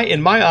in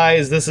my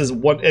eyes, this is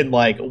one in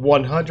like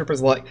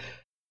 100% like.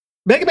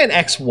 Mega Man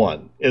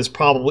X1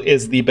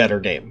 is the better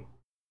game.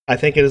 I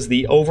think it is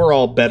the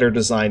overall better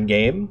designed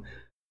game,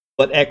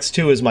 but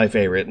X2 is my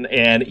favorite.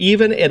 And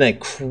even in a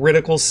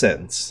critical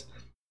sense,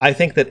 I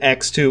think that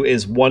X2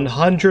 is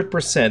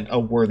 100% a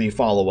worthy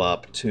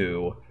follow-up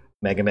to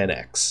Mega Man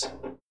X.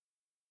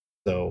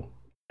 So,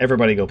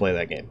 everybody go play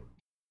that game.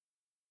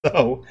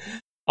 So,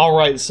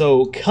 alright,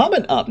 so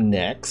coming up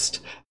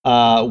next,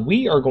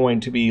 we are going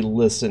to be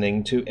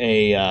listening to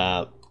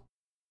a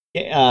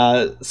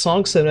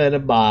song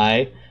submitted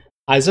by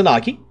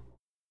Izanagi,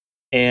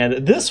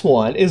 and this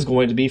one is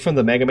going to be from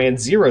the Mega Man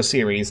Zero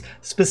series,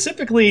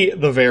 specifically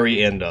the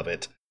very end of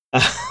it.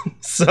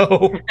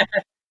 So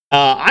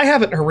I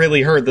haven't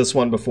really heard this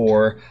one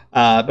before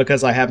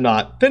because I have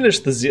not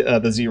finished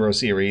the Zero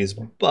series,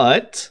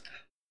 but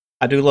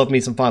I do love me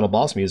some Final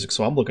Boss music,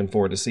 so I'm looking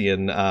forward to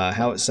seeing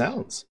how it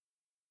sounds.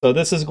 So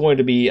this is going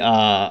to be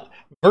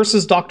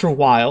versus Dr.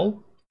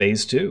 Weil,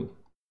 Phase 2.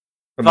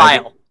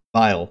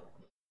 Vile.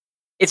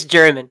 It's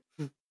German.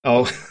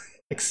 Oh,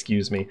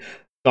 excuse me.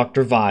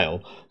 Dr.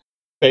 Vile,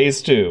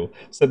 Phase 2,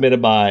 submitted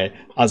by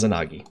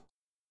Izanagi.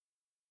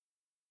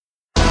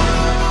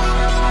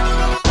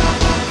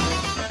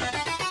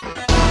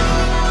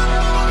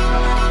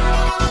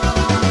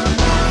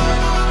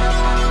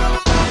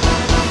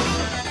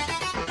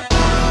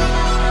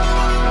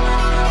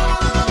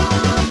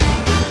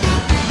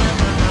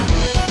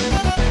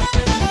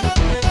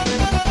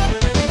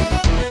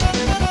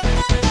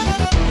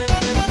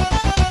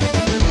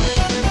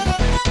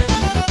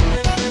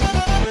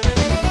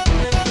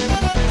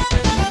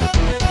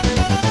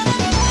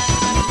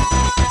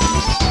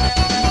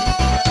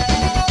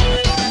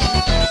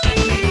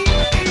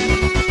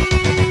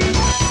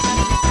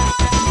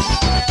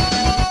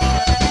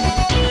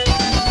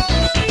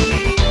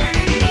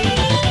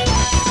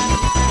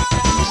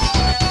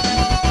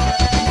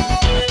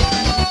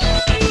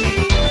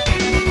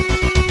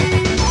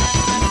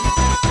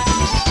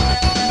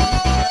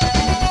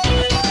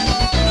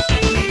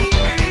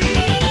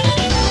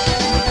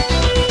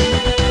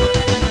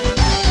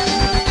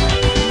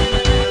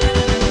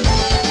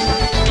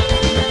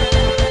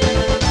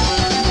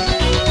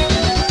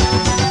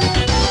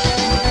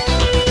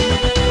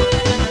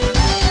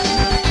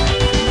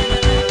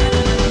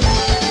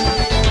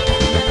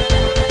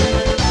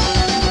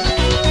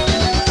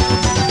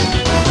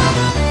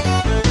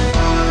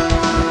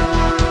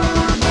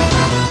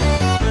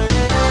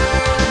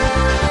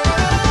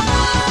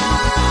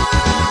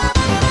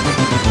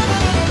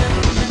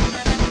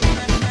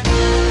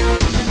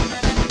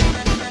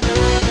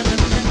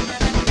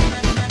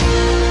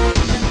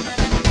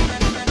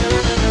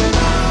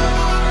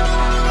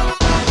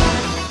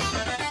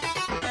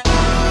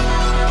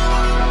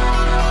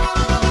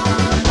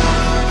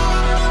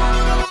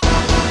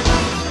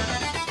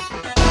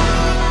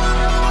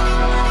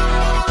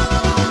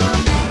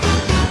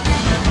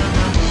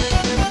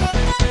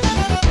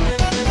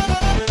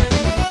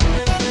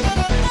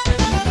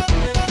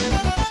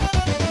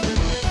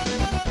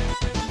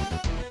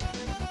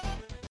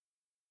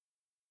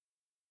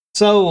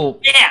 So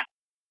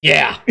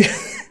yeah,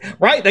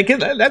 right.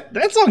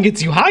 That song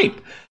gets you hype.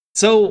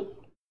 So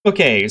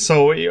okay,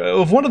 so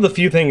one of the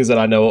few things that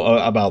I know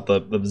about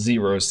the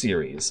Zero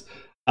series,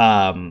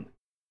 I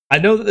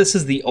know that this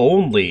is the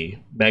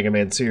only Mega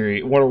Man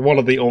series, one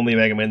of the only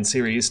Mega Man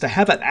series to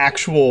have an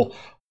actual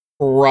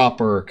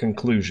proper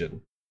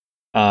conclusion.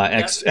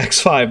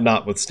 X5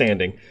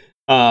 notwithstanding.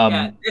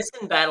 This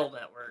and Battle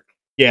Network.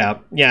 Yeah,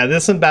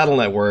 this and Battle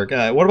Network.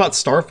 What about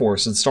Star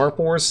Force? Did Star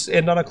Force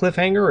end on a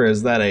cliffhanger, or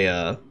is that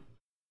a...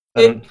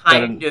 it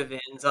kind of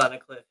ends on a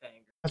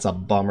cliffhanger. That's a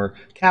bummer.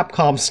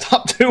 Capcom,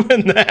 stop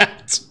doing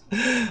that!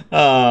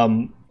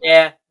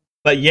 Yeah.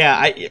 But yeah,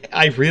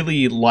 I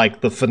really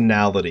like the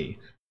finality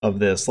of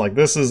this. Like,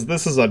 this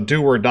is a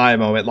do-or-die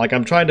moment. Like,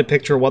 I'm trying to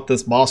picture what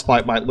this boss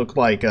fight might look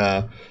like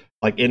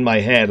in my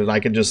head, and I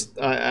can just...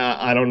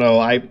 I don't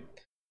know,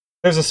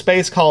 there's a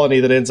space colony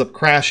that ends up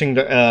crashing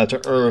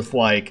to Earth,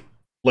 like,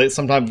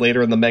 sometime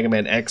later in the Mega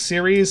Man X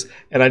series,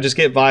 and I just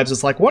get vibes.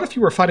 It's like, what if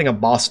you were fighting a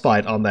boss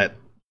fight on that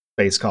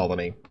space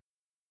colony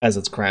as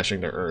it's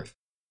crashing to Earth?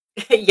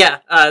 Yeah,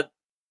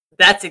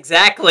 that's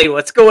exactly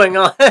what's going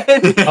on.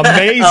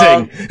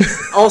 Amazing.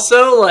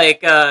 Also,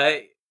 like,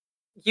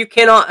 you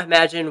cannot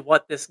imagine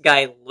what this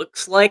guy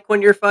looks like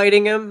when you're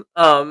fighting him.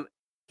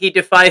 He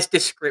defies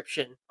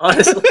description,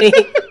 honestly.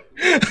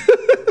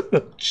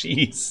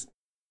 Jeez.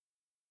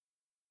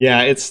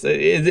 Yeah,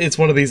 it's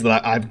one of these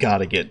that I've got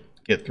to get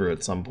through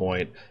at some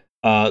point.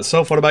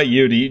 So, what about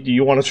you? Do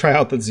you want to try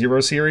out the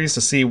Zero series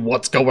to see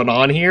what's going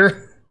on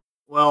here?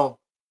 Well,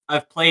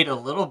 I've played a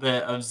little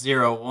bit of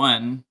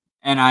 01,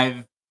 and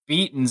I've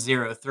beaten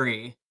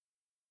 03,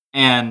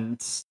 and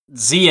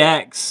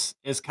ZX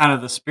is kind of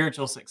the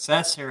spiritual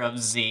successor of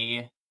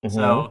Z.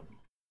 Mm-hmm.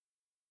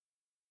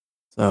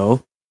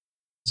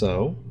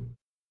 So,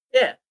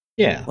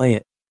 yeah, play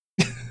it.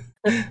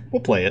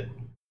 We'll play it.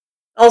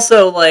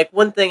 Also, like,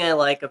 one thing I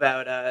like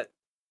about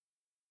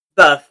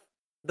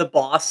the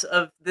boss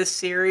of this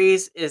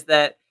series is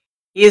that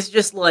he is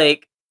just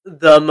like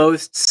the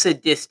most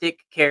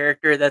sadistic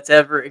character that's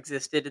ever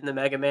existed in the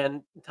Mega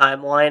Man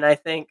timeline, I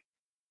think.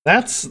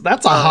 That's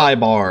a high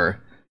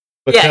bar.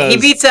 Yeah, he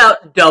beats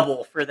out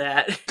Double for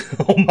that.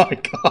 Oh my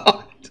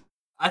god.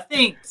 I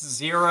think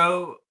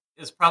Zero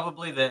is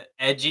probably the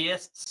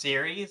edgiest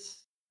series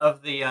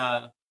of the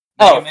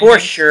Mega for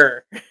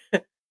sure.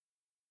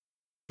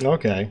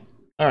 Okay.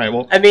 All right,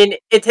 well, I mean,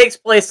 it takes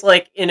place,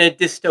 like, in a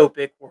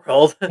dystopic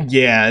world.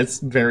 yeah, it's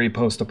very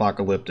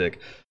post-apocalyptic.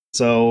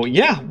 So,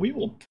 yeah,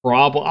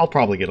 I'll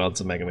probably get on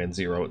some Mega Man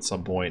Zero at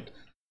some point.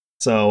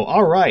 So,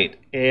 all right.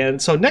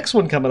 And so next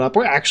one coming up,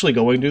 we're actually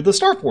going to the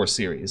Star Force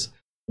series.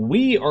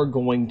 We are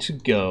going to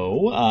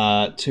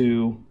go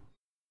to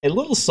a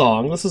little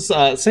song. This is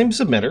same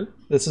submitter.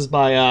 This is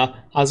by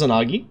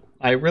Izanagi.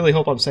 I really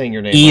hope I'm saying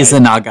your name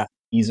Izanaga.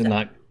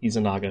 right.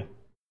 Izanaga.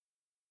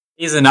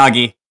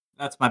 Izanagi.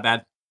 That's my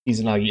bad.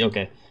 Izanagi,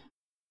 okay.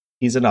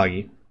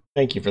 Izanagi.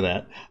 Thank you for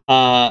that.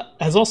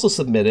 Has also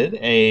submitted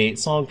a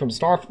song from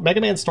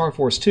Mega Man Star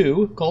Force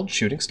 2 called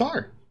Shooting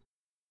Star.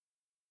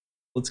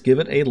 Let's give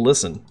it a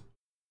listen.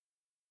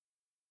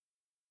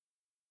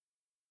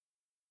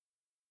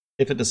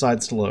 If it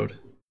decides to load.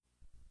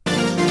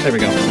 There we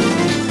go.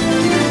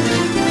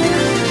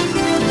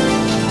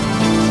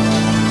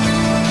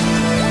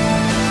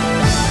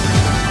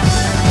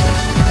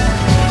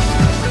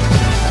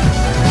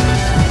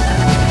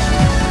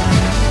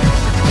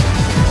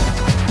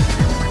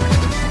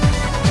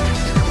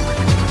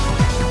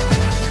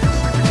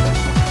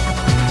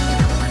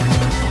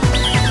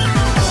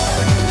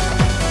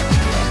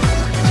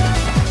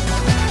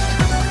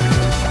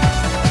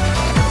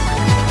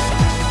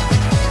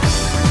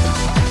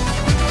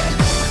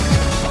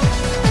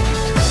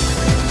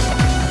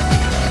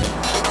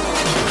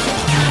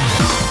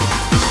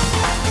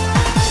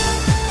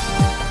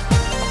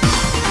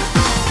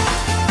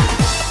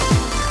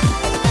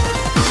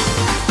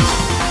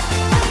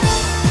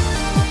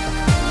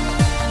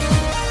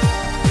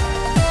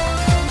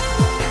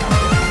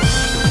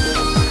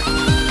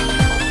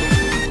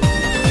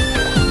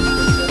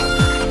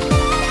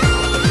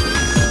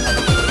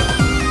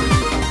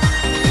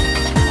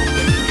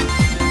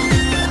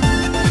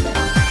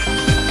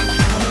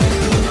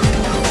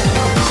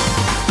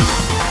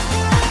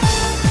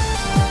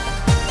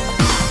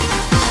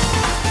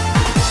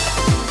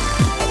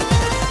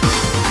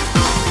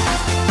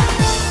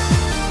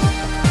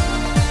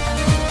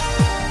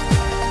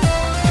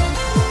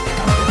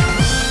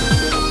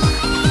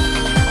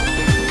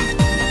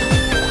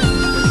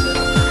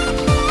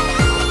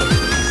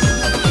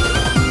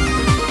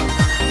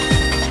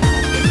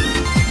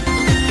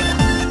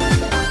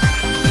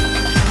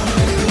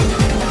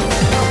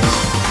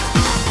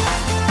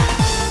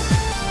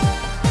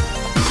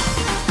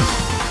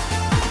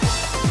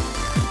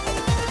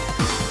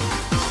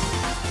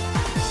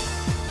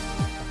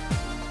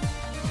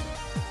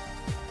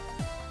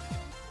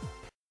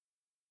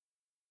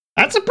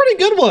 That's a pretty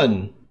good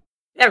one.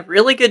 Yeah,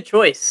 really good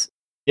choice.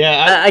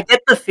 Yeah, I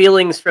get the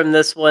feelings from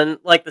this one,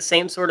 like the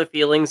same sort of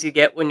feelings you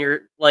get when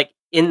you're like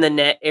in the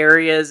net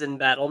areas in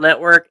Battle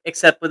Network,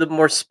 except with a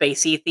more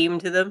spacey theme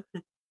to them.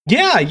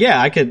 Yeah,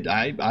 I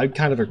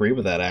kind of agree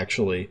with that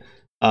actually.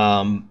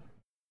 Yeah,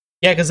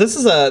 because this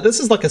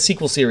is like a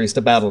sequel series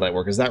to Battle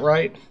Network, is that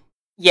right?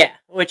 Yeah,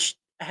 which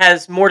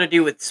has more to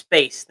do with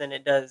space than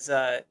it does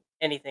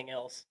anything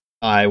else.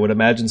 I would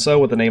imagine so,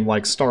 with a name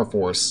like Star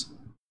Force.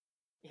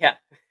 Yeah.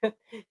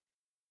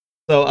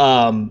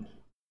 So,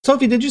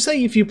 Sophie, did you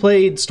say if you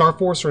played Star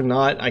Force or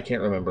not? I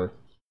can't remember.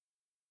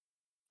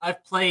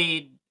 I've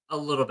played a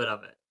little bit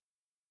of it.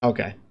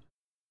 Okay,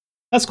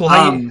 that's cool.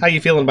 How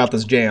you feeling about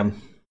this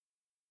jam?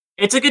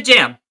 It's a good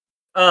jam.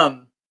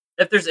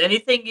 If there's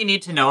anything you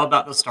need to know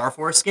about the Star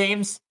Force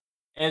games,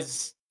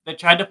 is they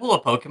tried to pull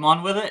a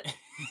Pokemon with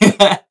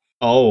it.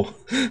 Oh.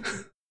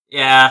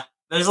 Yeah,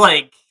 there's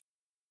like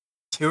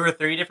 2 or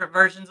 3 different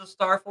versions of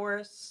Star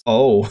Force.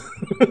 Oh.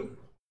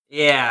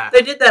 Yeah.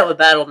 They did that with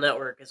Battle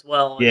Network as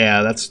well.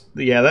 Yeah,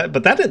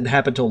 but that didn't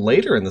happen till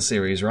later in the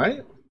series,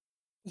 right?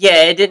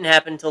 Yeah, it didn't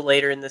happen until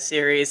later in the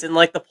series, and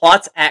like the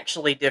plot's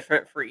actually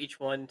different for each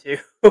one too.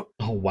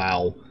 Oh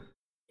wow.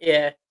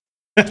 Yeah.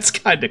 That's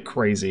kind of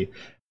crazy.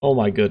 Oh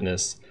my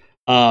goodness.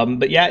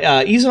 But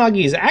yeah,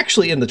 Izanagi is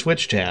actually in the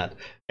Twitch chat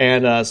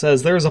and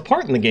says there's a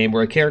part in the game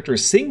where a character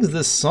sings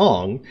this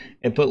song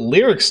and put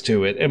lyrics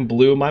to it and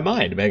blew my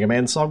mind. Mega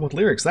Man song with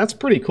lyrics. That's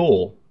pretty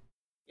cool.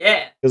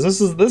 Yeah. Because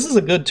this is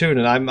a good tune,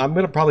 and I'm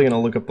probably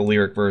gonna look up the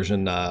lyric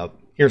version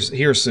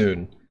here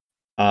soon.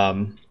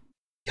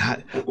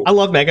 God, I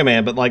love Mega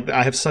Man, but like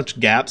I have such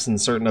gaps in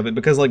certain of it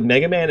because like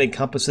Mega Man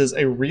encompasses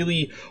a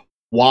really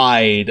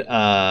wide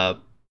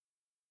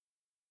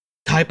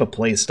type of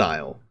play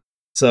style.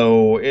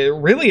 So it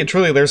really and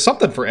truly, there's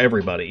something for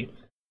everybody.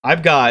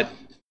 I've got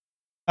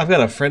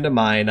a friend of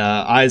mine,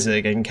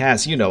 Isaac, and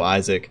Cass, you know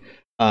Isaac.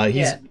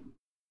 He's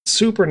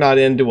super not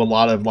into a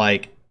lot of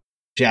like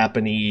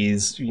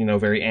Japanese,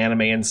 very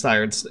anime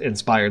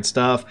inspired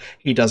stuff.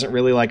 He doesn't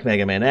really like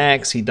Mega Man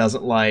X. He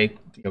doesn't like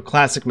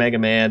classic Mega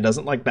Man.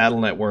 Doesn't like Battle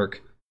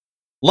Network.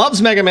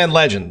 Loves Mega Man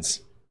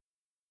Legends.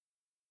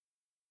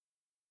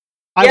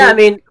 I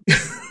mean,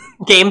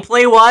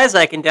 gameplay-wise,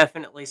 I can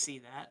definitely see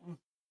that.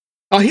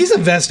 Oh, he's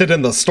invested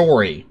in the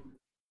story.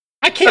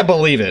 I can't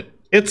believe it.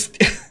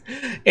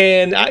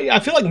 And I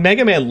feel like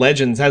Mega Man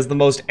Legends has the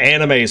most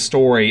anime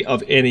story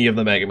of any of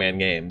the Mega Man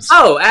games.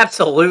 Oh,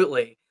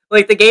 absolutely.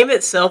 Like, the game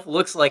itself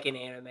looks like an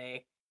anime.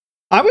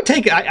 I would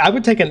take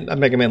a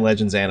Mega Man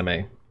Legends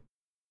anime.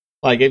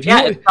 Like if you,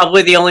 it's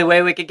probably the only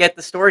way we could get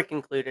the story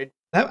concluded.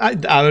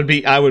 I would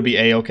be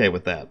A-okay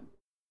with that.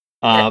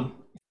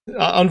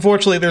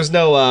 Unfortunately, there's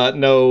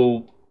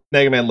no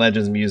Mega Man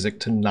Legends music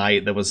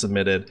tonight that was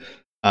submitted,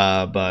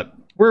 but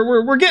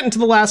we're getting to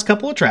the last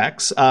couple of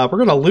tracks. We're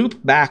gonna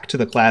loop back to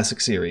the classic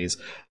series.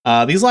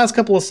 These last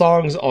couple of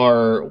songs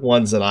are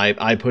ones that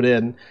I put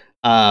in.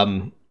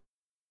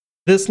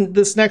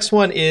 This next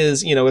one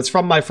is it's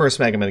from my first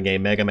Mega Man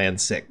game, Mega Man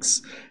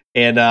 6.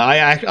 And I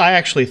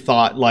actually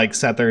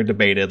sat there and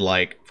debated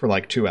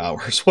for 2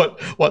 hours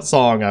what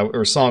song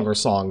or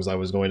songs I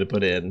was going to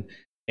put in,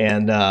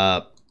 and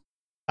I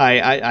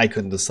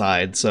couldn't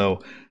decide.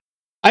 So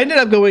I ended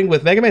up going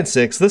with Mega Man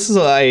 6. This is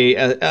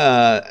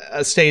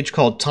a stage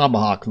called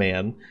Tomahawk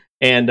Man,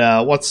 and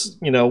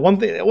one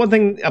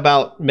thing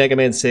about Mega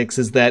Man 6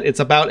 is that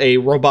it's about a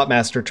Robot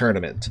Master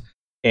tournament,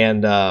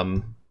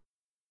 and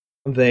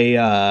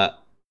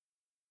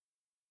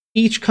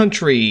each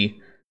country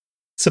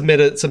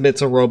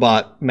submits a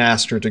robot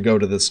master to go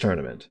to this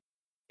tournament.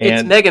 And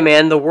it's Mega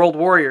Man the World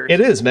Warriors. It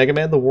is Mega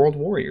Man the World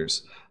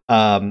Warriors.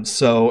 And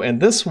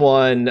this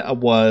one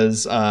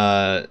was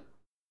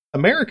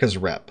America's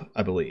rep,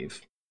 I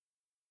believe.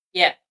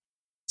 Yeah.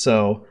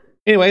 So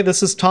anyway,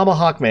 this is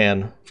Tomahawk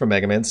Man from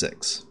Mega Man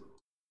 6.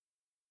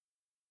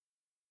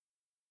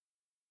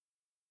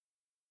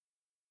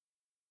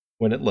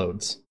 When it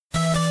loads.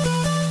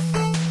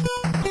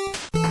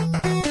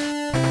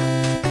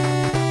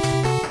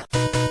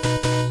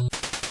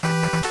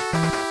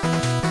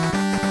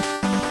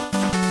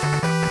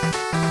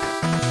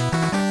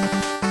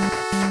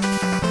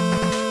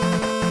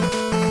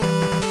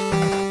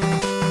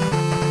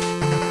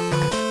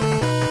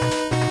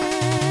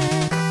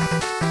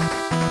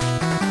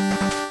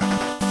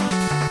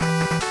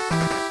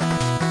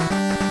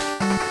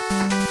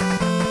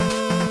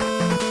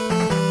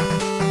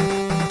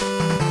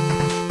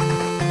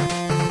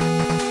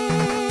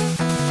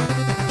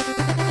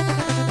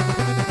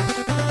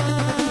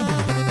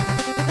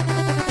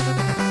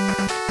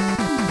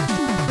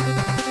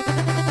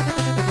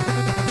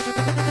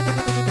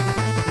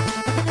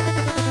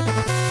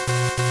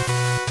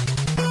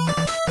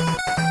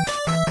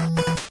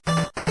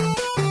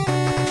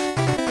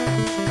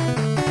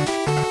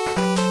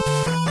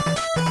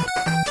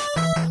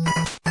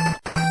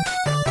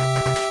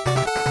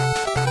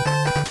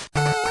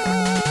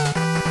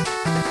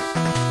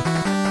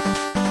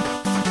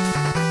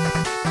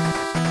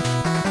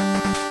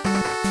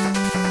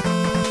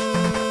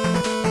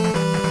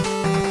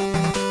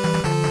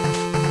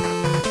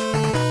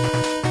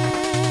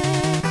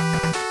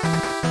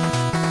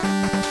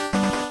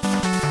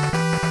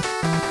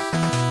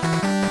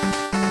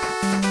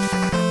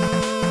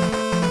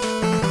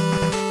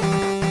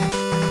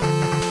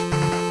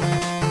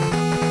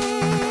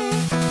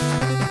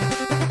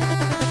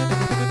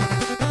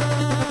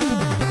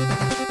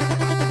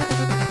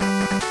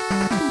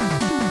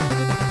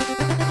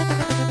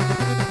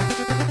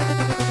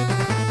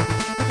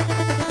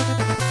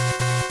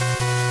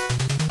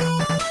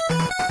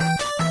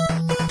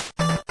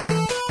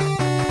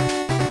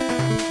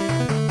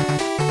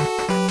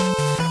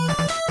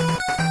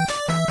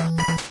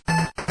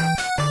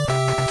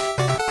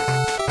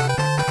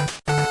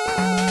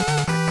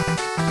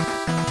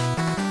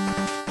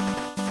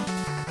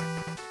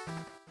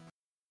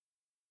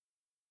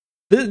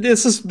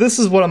 this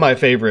is one of my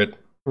favorite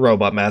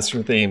Robot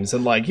Master themes,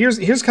 and like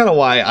here's kind of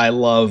why I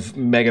love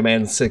Mega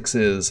Man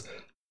 6's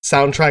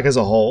soundtrack as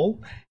a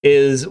whole.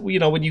 Is, you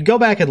know, when you go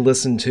back and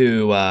listen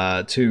to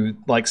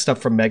like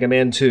stuff from Mega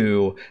Man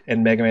 2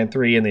 and Mega Man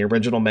 3 and the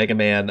original Mega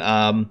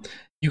Man,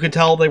 you can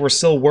tell they were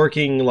still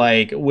working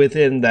like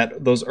within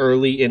those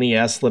early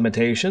NES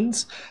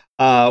limitations,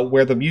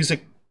 where the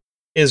music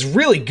is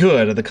really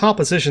good, the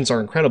compositions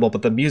are incredible,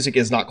 but the music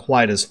is not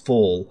quite as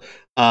full.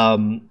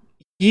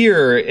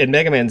 Here in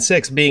Mega Man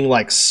 6, being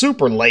like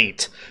super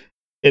late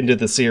into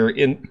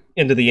the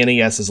into the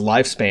NES's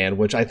lifespan,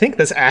 which I think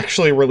this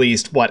actually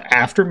released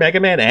after Mega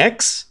Man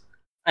X?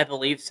 I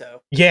believe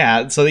so.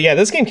 Yeah, so yeah,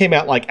 this game came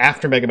out like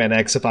after Mega Man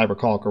X, if I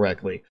recall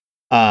correctly.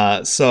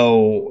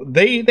 So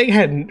they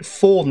had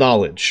full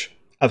knowledge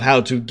of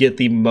how to get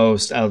the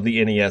most out of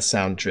the NES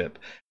sound chip.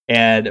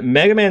 And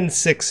Mega Man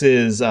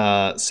 6's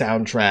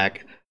soundtrack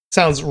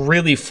sounds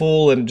really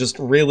full and just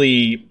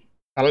really,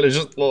 I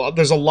don't know,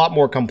 there's a lot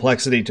more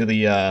complexity to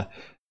the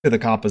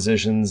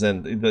compositions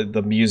and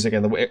the music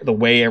and the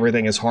way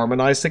everything is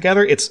harmonized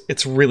together.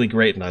 It's really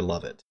great, and I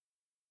love it.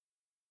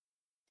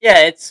 Yeah,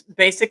 it's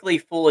basically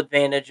full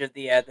advantage of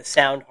the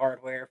sound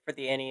hardware for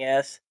the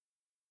NES.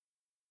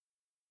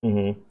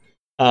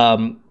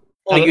 Mm-hmm.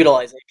 Full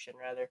utilization,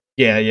 rather.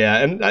 Yeah,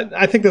 and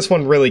I think this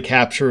one really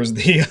captures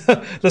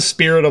the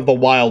spirit of the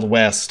Wild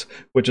West,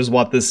 which is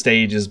what this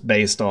stage is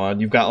based on.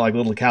 You've got like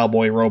little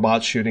cowboy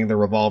robots shooting their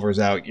revolvers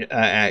out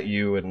at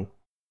you, and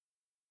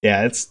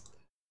yeah,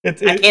 I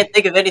can't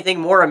think of anything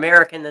more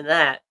American than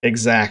that.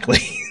 Exactly.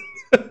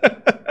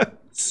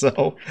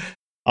 So,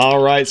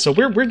 all right, so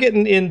we're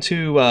getting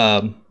into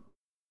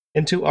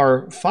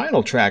our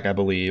final track, I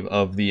believe,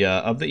 of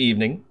the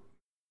evening.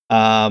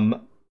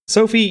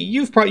 Sophie,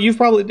 you've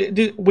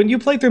probably when you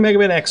played through Mega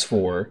Man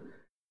X4,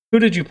 who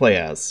did you play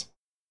as?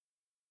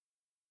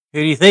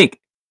 Who do you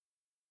think?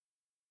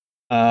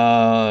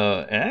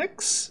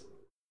 X?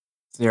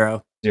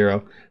 Zero.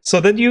 So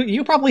then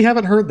you probably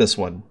haven't heard this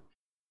one.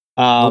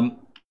 Nope.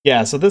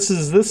 Yeah, so this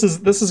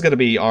is going to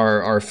be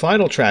our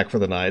final track for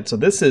the night. So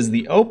this is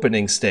the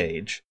opening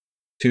stage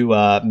to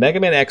Mega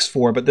Man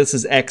X4, but this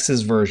is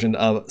X's version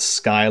of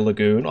Sky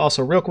Lagoon.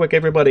 Also, real quick,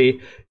 everybody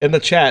in the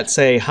chat,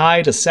 say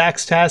hi to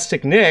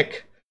Saxtastic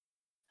Nick.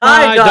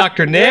 Hi,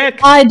 Dr.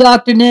 Nick. Hi,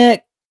 Dr.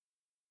 Nick.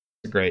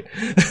 Great.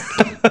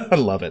 I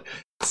love it.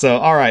 So,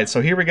 all right, so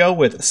here we go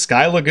with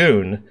Sky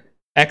Lagoon,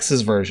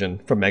 X's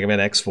version from Mega Man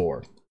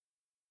X4.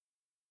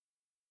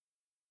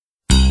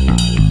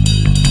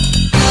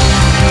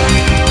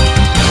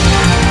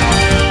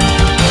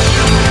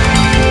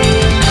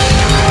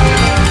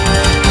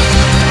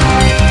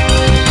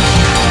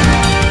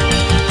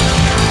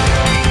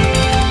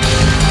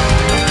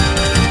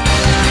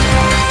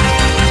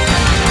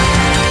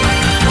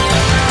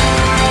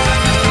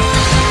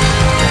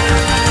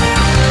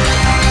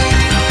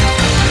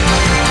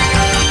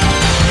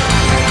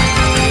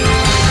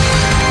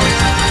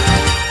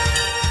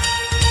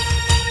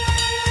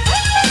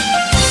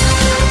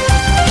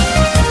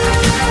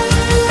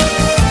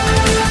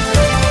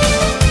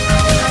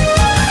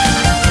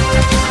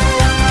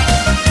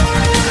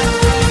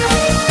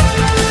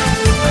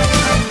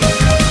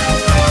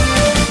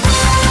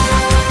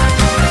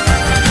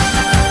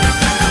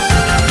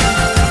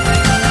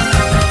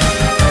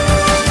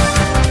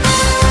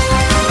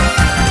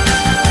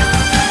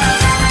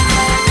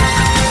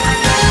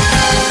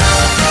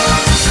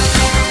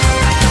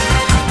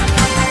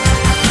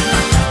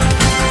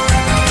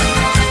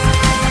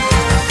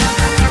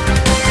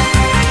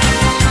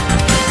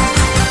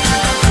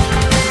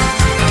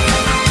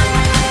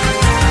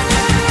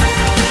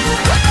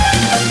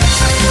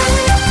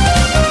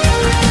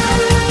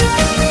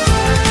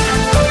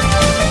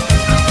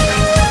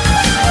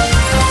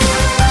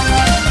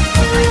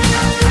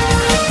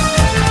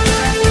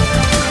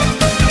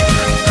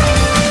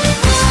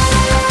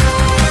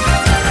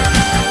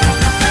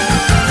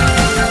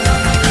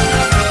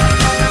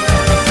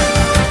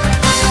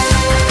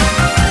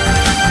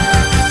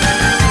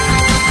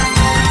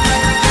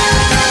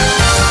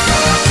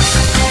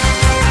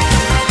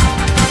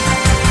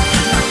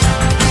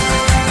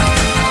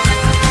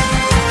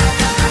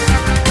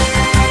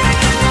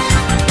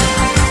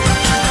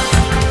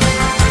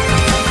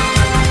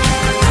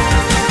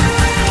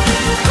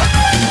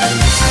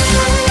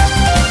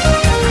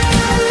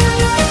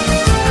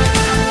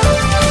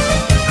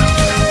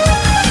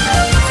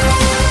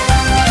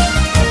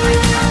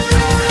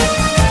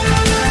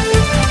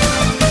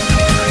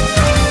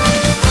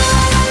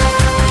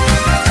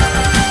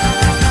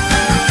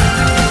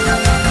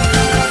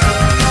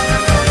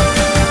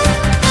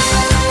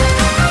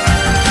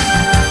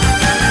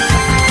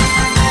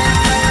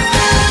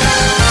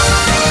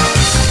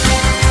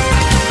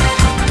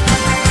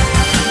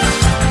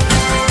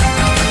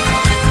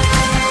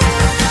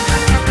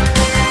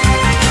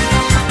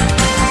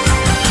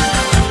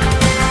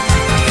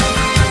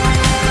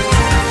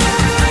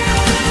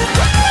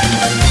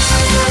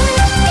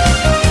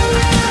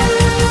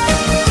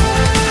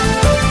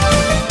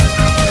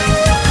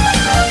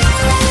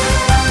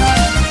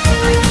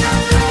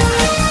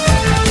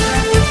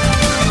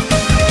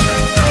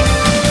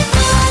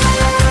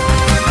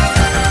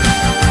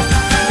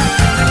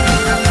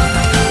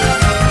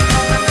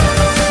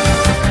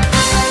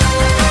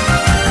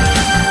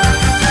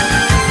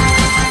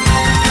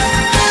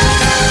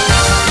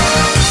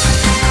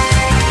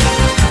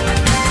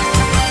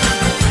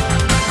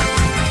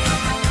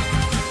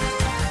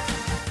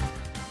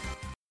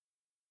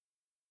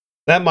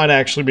 That might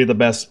actually be the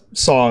best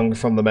song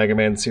from the Mega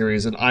Man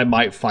series, and I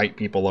might fight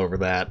people over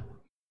that.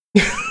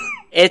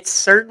 It's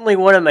certainly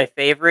one of my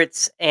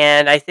favorites,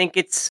 and I think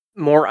it's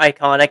more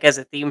iconic as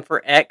a theme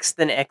for X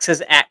than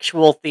X's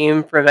actual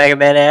theme for Mega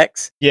Man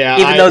X. Yeah,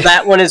 Even though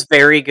that one is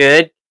very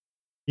good.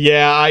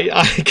 Yeah,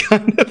 I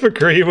kind of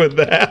agree with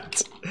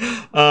that.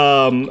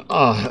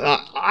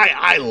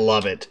 I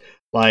love it.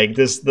 Like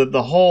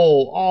the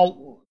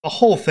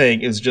whole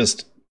thing is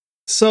just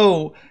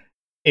so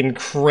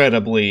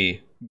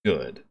incredibly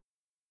good.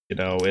 You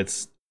know,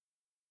 it's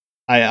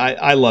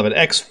I love it.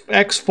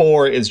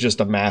 X4 is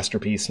just a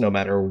masterpiece, no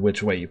matter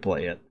which way you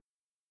play it.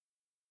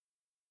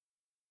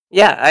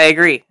 Yeah, I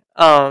agree.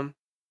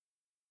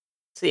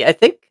 See, I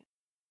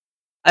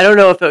don't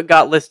know if it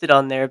got listed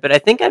on there, but I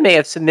think I may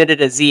have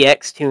submitted a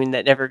ZX tune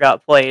that never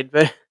got played,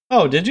 but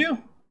Oh, did you?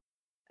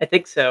 I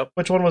think so.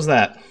 Which one was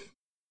that?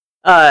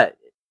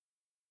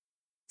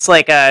 It's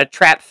like a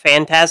Trap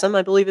Phantasm,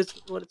 I believe is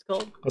what it's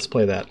called. Let's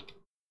play that.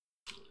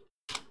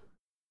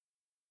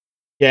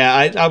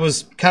 Yeah, I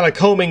was kind of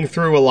combing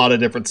through a lot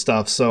of different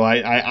stuff, so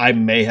I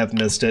may have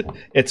missed it.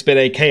 It's been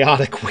a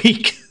chaotic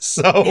week,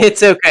 so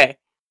It's okay.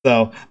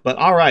 But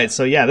all right,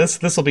 so yeah,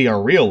 this will be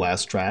our real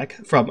last track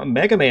from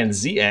Mega Man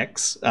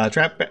ZX,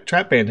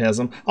 Trap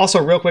Phantasm.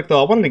 Also, real quick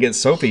though, I wanted to get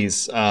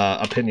Sophie's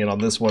opinion on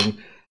this one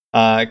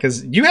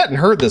because you hadn't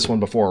heard this one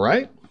before,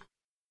 right?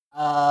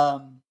 I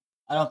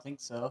don't think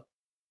so.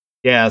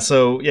 Yeah,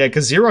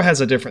 because Zero has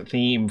a different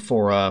theme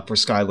for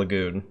Sky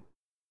Lagoon.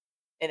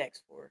 In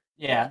X4.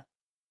 Yeah.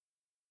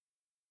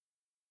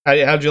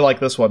 How'd you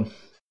like this one?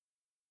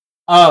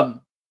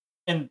 And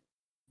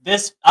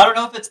this, I don't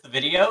know if it's the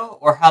video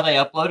or how they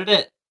uploaded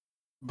it,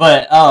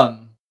 but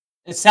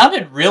it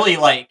sounded really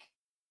like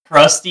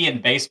crusty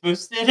and bass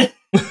boosted.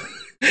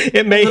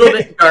 It may A little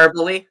bit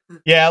garbly.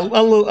 Yeah, a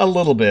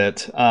little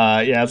bit.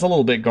 Yeah, it's a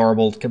little bit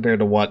garbled compared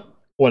to what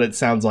it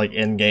sounds like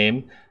in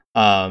game.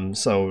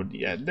 So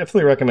yeah,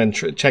 definitely recommend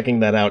checking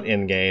that out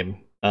in game.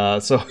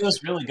 So It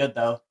was really good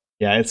though.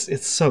 yeah,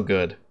 it's so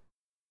good,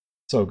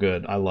 so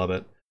good. I love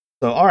it.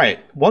 So all right,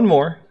 one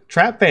more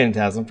Trap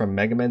Phantasm from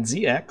Mega Man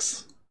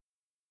ZX,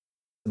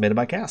 submitted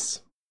by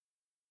Cass.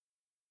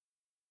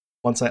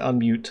 Once I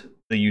unmute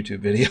the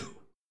YouTube video,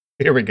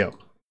 here we go.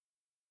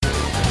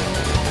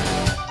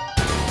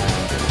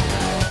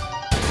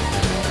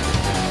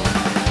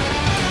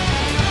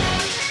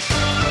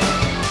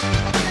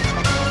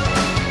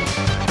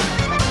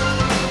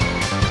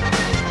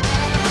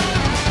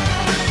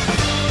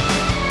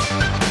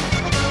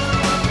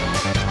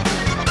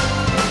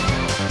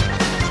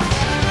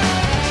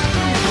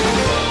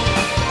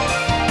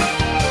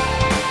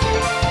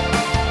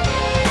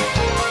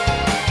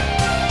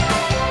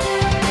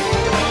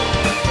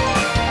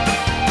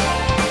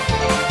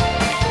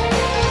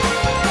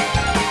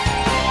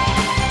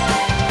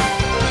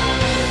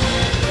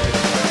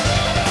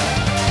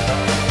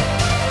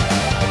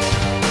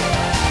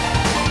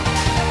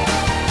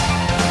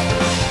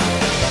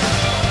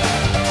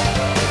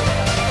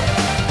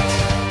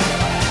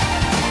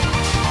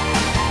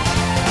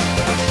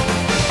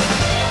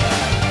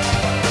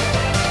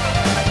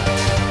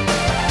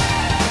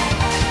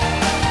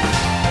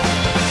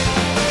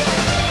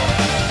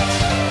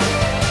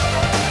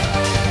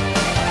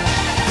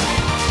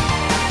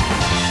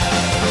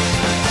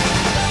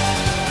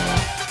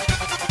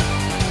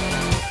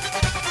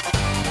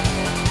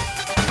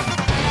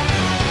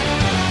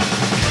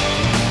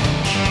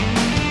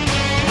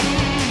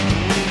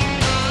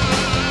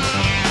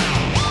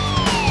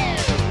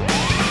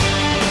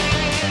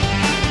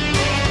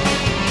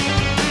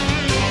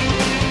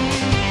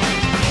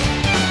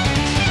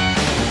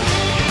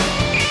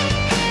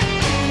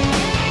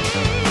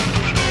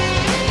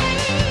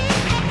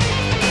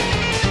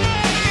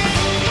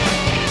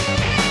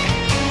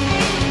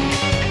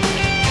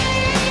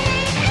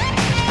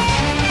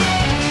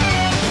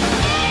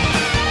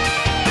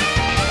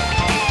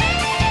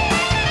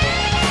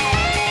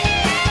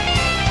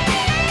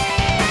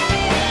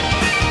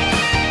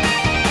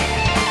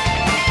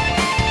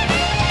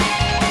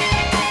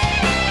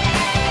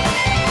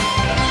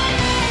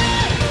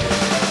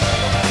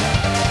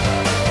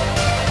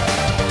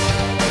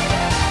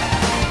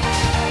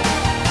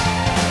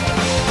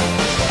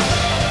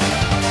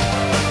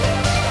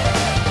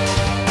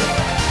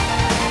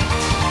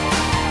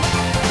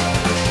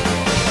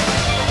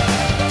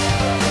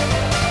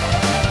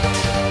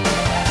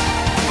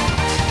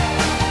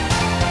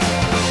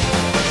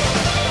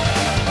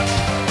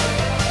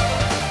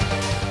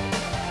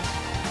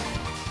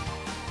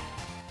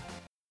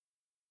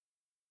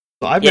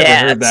 I've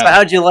never heard that. So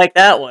how'd you like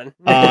that one?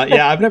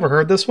 Yeah, I've never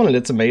heard this one, and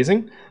it's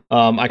amazing.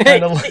 I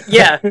kind of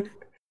yeah,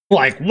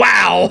 like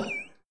wow.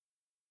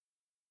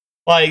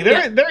 Like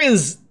there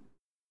is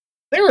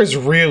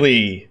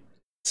really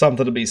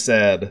something to be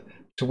said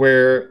to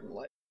where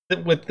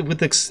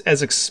with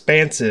as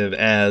expansive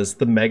as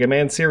the Mega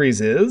Man series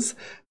is,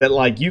 that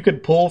like you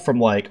could pull from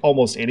like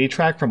almost any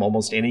track from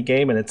almost any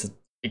game, and it's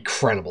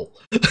incredible.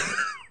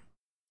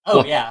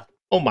 Oh yeah.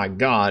 Oh my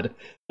god,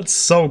 that's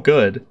so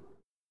good.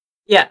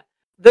 yeah.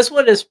 this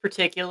one is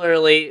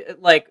particularly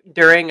like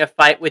during a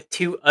fight with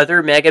two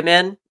other Mega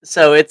Men,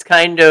 so it's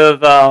kind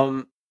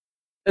of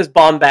as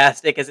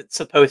bombastic as it's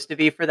supposed to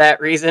be for that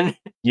reason.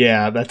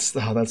 Yeah, that's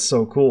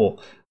so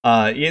cool.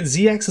 Yeah,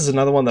 ZX is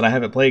another one that I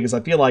haven't played because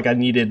I feel like I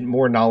needed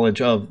more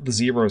knowledge of the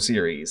Zero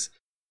series.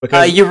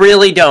 Because You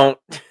really don't.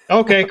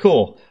 okay,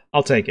 cool,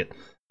 I'll take it.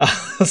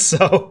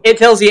 So It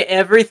tells you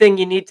everything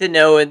you need to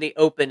know in the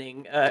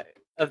opening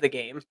of the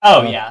game.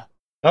 Oh yeah.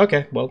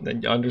 okay, well,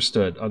 then,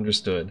 understood.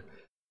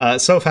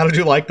 Soph, how did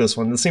you like this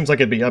one? This seems like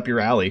it'd be up your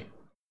alley.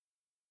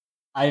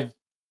 I've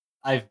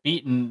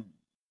beaten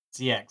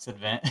ZX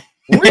Advent.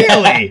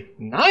 Really?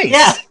 Nice.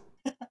 Yeah.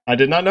 I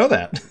did not know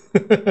that.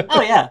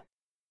 Oh yeah.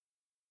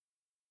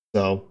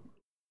 So,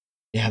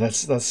 yeah,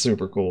 that's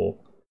super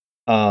cool.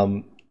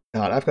 God,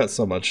 I've got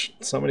so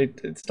many.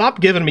 Stop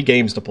giving me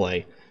games to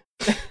play.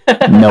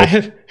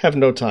 I have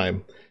no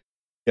time.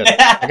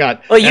 Yeah, I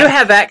got. Well, you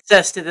have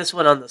access to this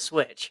one on the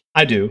Switch.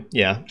 I do.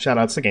 Yeah. Shout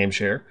outs to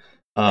GameShare.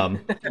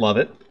 Love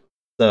it.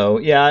 So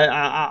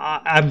yeah,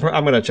 I'm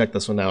gonna check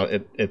this one out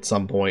at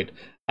some point.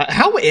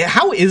 How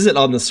is it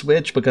on the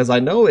Switch? Because I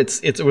know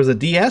it was a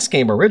DS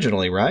game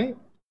originally, right?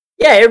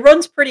 Yeah, it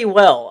runs pretty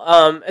well.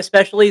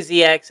 Especially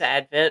ZX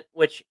Advent,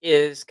 which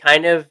is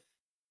kind of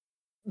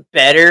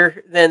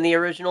better than the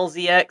original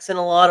ZX in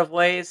a lot of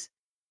ways.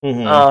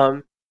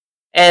 Mm-hmm.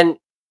 And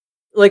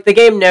like the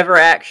game never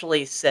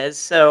actually says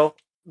so,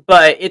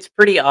 but it's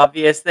pretty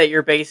obvious that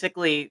you're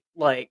basically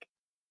like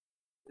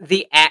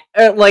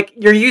like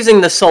you're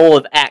using the soul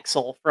of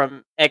Axel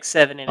from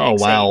X7 and Oh X8.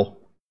 wow!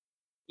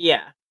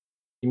 Yeah,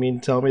 You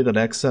mean tell me that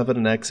X7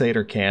 and X8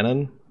 are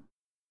canon?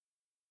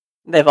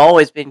 they've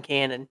always been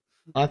canon.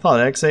 I thought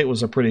X8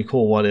 was a pretty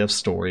cool what if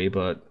story,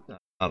 but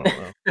I don't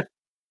know.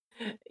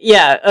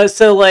 Yeah,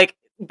 so like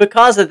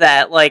because of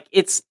that, like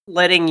it's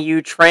letting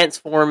you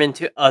transform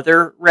into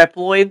other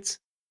Reploids.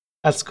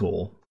 That's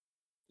cool.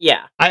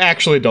 Yeah. I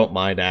actually don't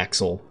mind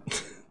Axel.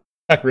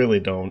 I really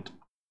don't.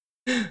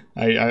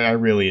 I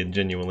really and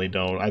genuinely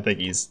don't. I think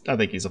he's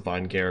a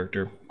fine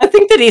character. I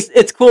think that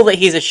it's cool that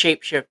he's a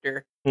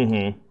shapeshifter.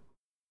 Mm-hmm.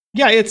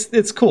 Yeah,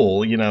 it's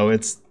cool. You know,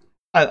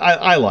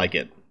 I like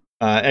it.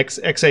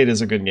 X8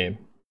 is a good game.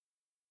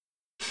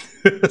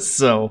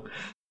 So,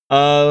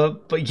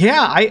 but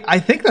yeah, I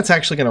think that's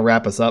actually going to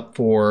wrap us up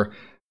for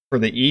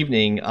the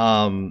evening.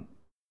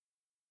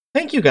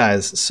 Thank you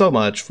guys so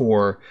much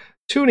for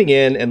tuning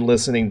in and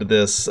listening to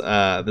this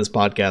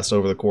podcast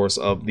over the course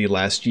of the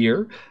last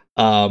year.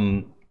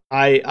 I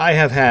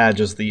have had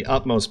just the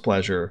utmost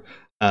pleasure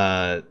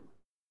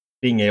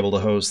being able to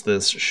host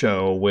this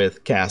show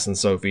with Cass and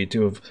Sophie,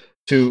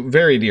 two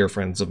very dear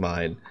friends of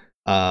mine.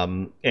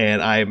 And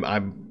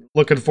I'm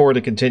looking forward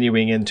to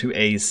continuing into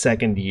a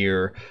second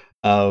year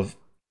of,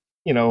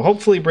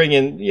 hopefully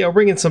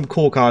bringing some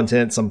cool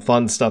content, some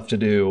fun stuff to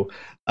do.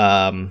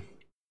 And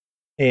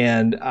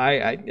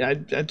I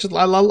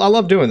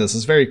love doing this.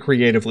 It's very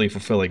creatively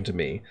fulfilling to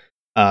me.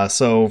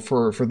 So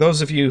for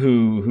those of you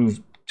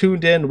who've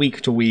tuned in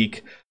week to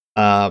week,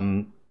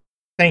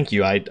 thank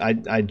you.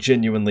 I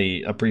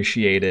genuinely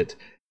appreciate it,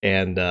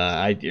 and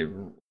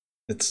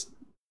it's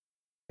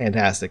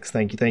fantastic.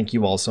 Thank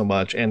you all so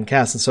much. And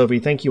Cass and Sophie,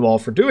 thank you all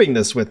for doing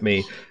this with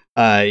me.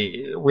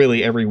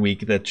 Really every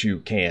week that you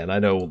can. I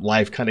know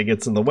life kind of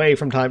gets in the way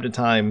from time to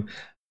time,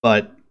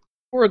 but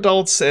we're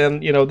adults,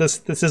 and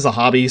this is a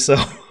hobby, so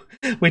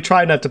we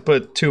try not to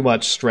put too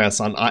much stress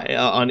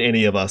on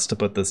any of us to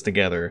put this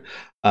together.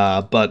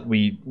 But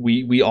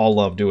we all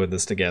love doing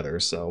this together,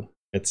 so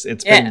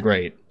it's been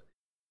great,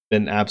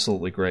 been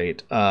absolutely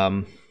great.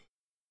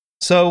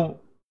 So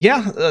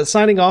yeah,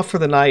 signing off for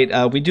the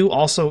night. We do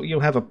also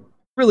have a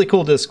really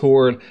cool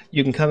Discord.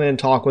 You can come in and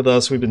talk with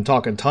us. We've been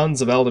talking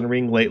tons of Elden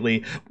Ring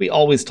lately. We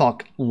always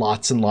talk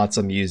lots and lots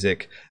of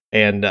music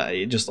and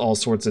just all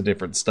sorts of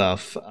different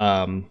stuff.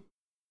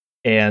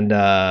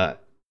 Yeah,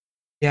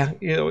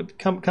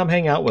 come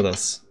hang out with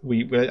us.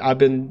 I've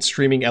been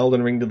streaming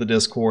Elden Ring to the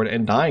Discord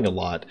and dying a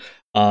lot,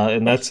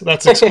 and that's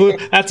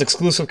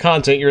exclusive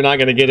content you're not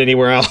going to get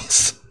anywhere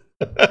else.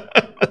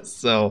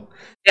 So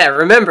yeah,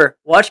 remember,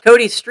 watch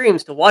Cody's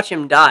streams to watch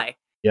him die.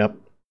 Yep,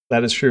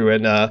 that is true.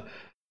 And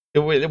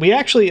we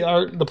actually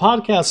the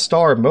podcast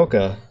star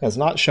Mocha has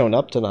not shown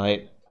up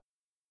tonight.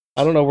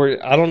 I don't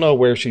know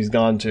where she's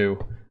gone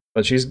to,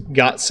 but she's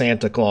got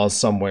Santa Claus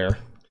somewhere.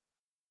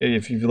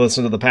 If you've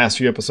listened to the past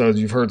few episodes,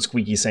 you've heard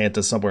Squeaky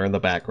Santa somewhere in the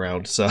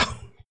background. So,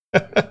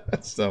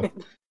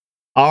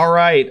 all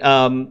right.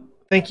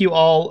 Thank you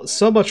all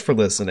so much for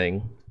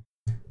listening.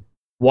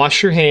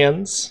 Wash your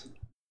hands.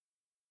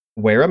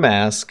 Wear a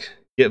mask.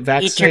 Get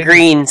vaccinated.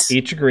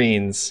 Eat your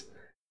greens.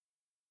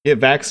 Get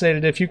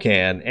vaccinated if you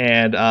can,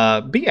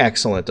 and be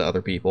excellent to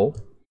other people.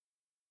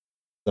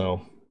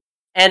 So.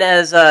 And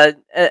as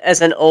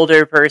an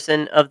older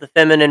person of the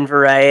feminine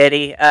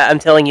variety, I'm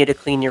telling you to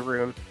clean your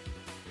room.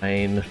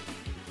 Fine.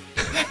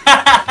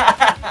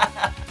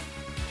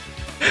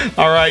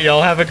 All right,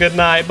 y'all have a good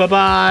night.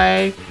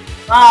 Bye-bye.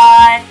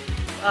 Bye.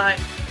 Bye.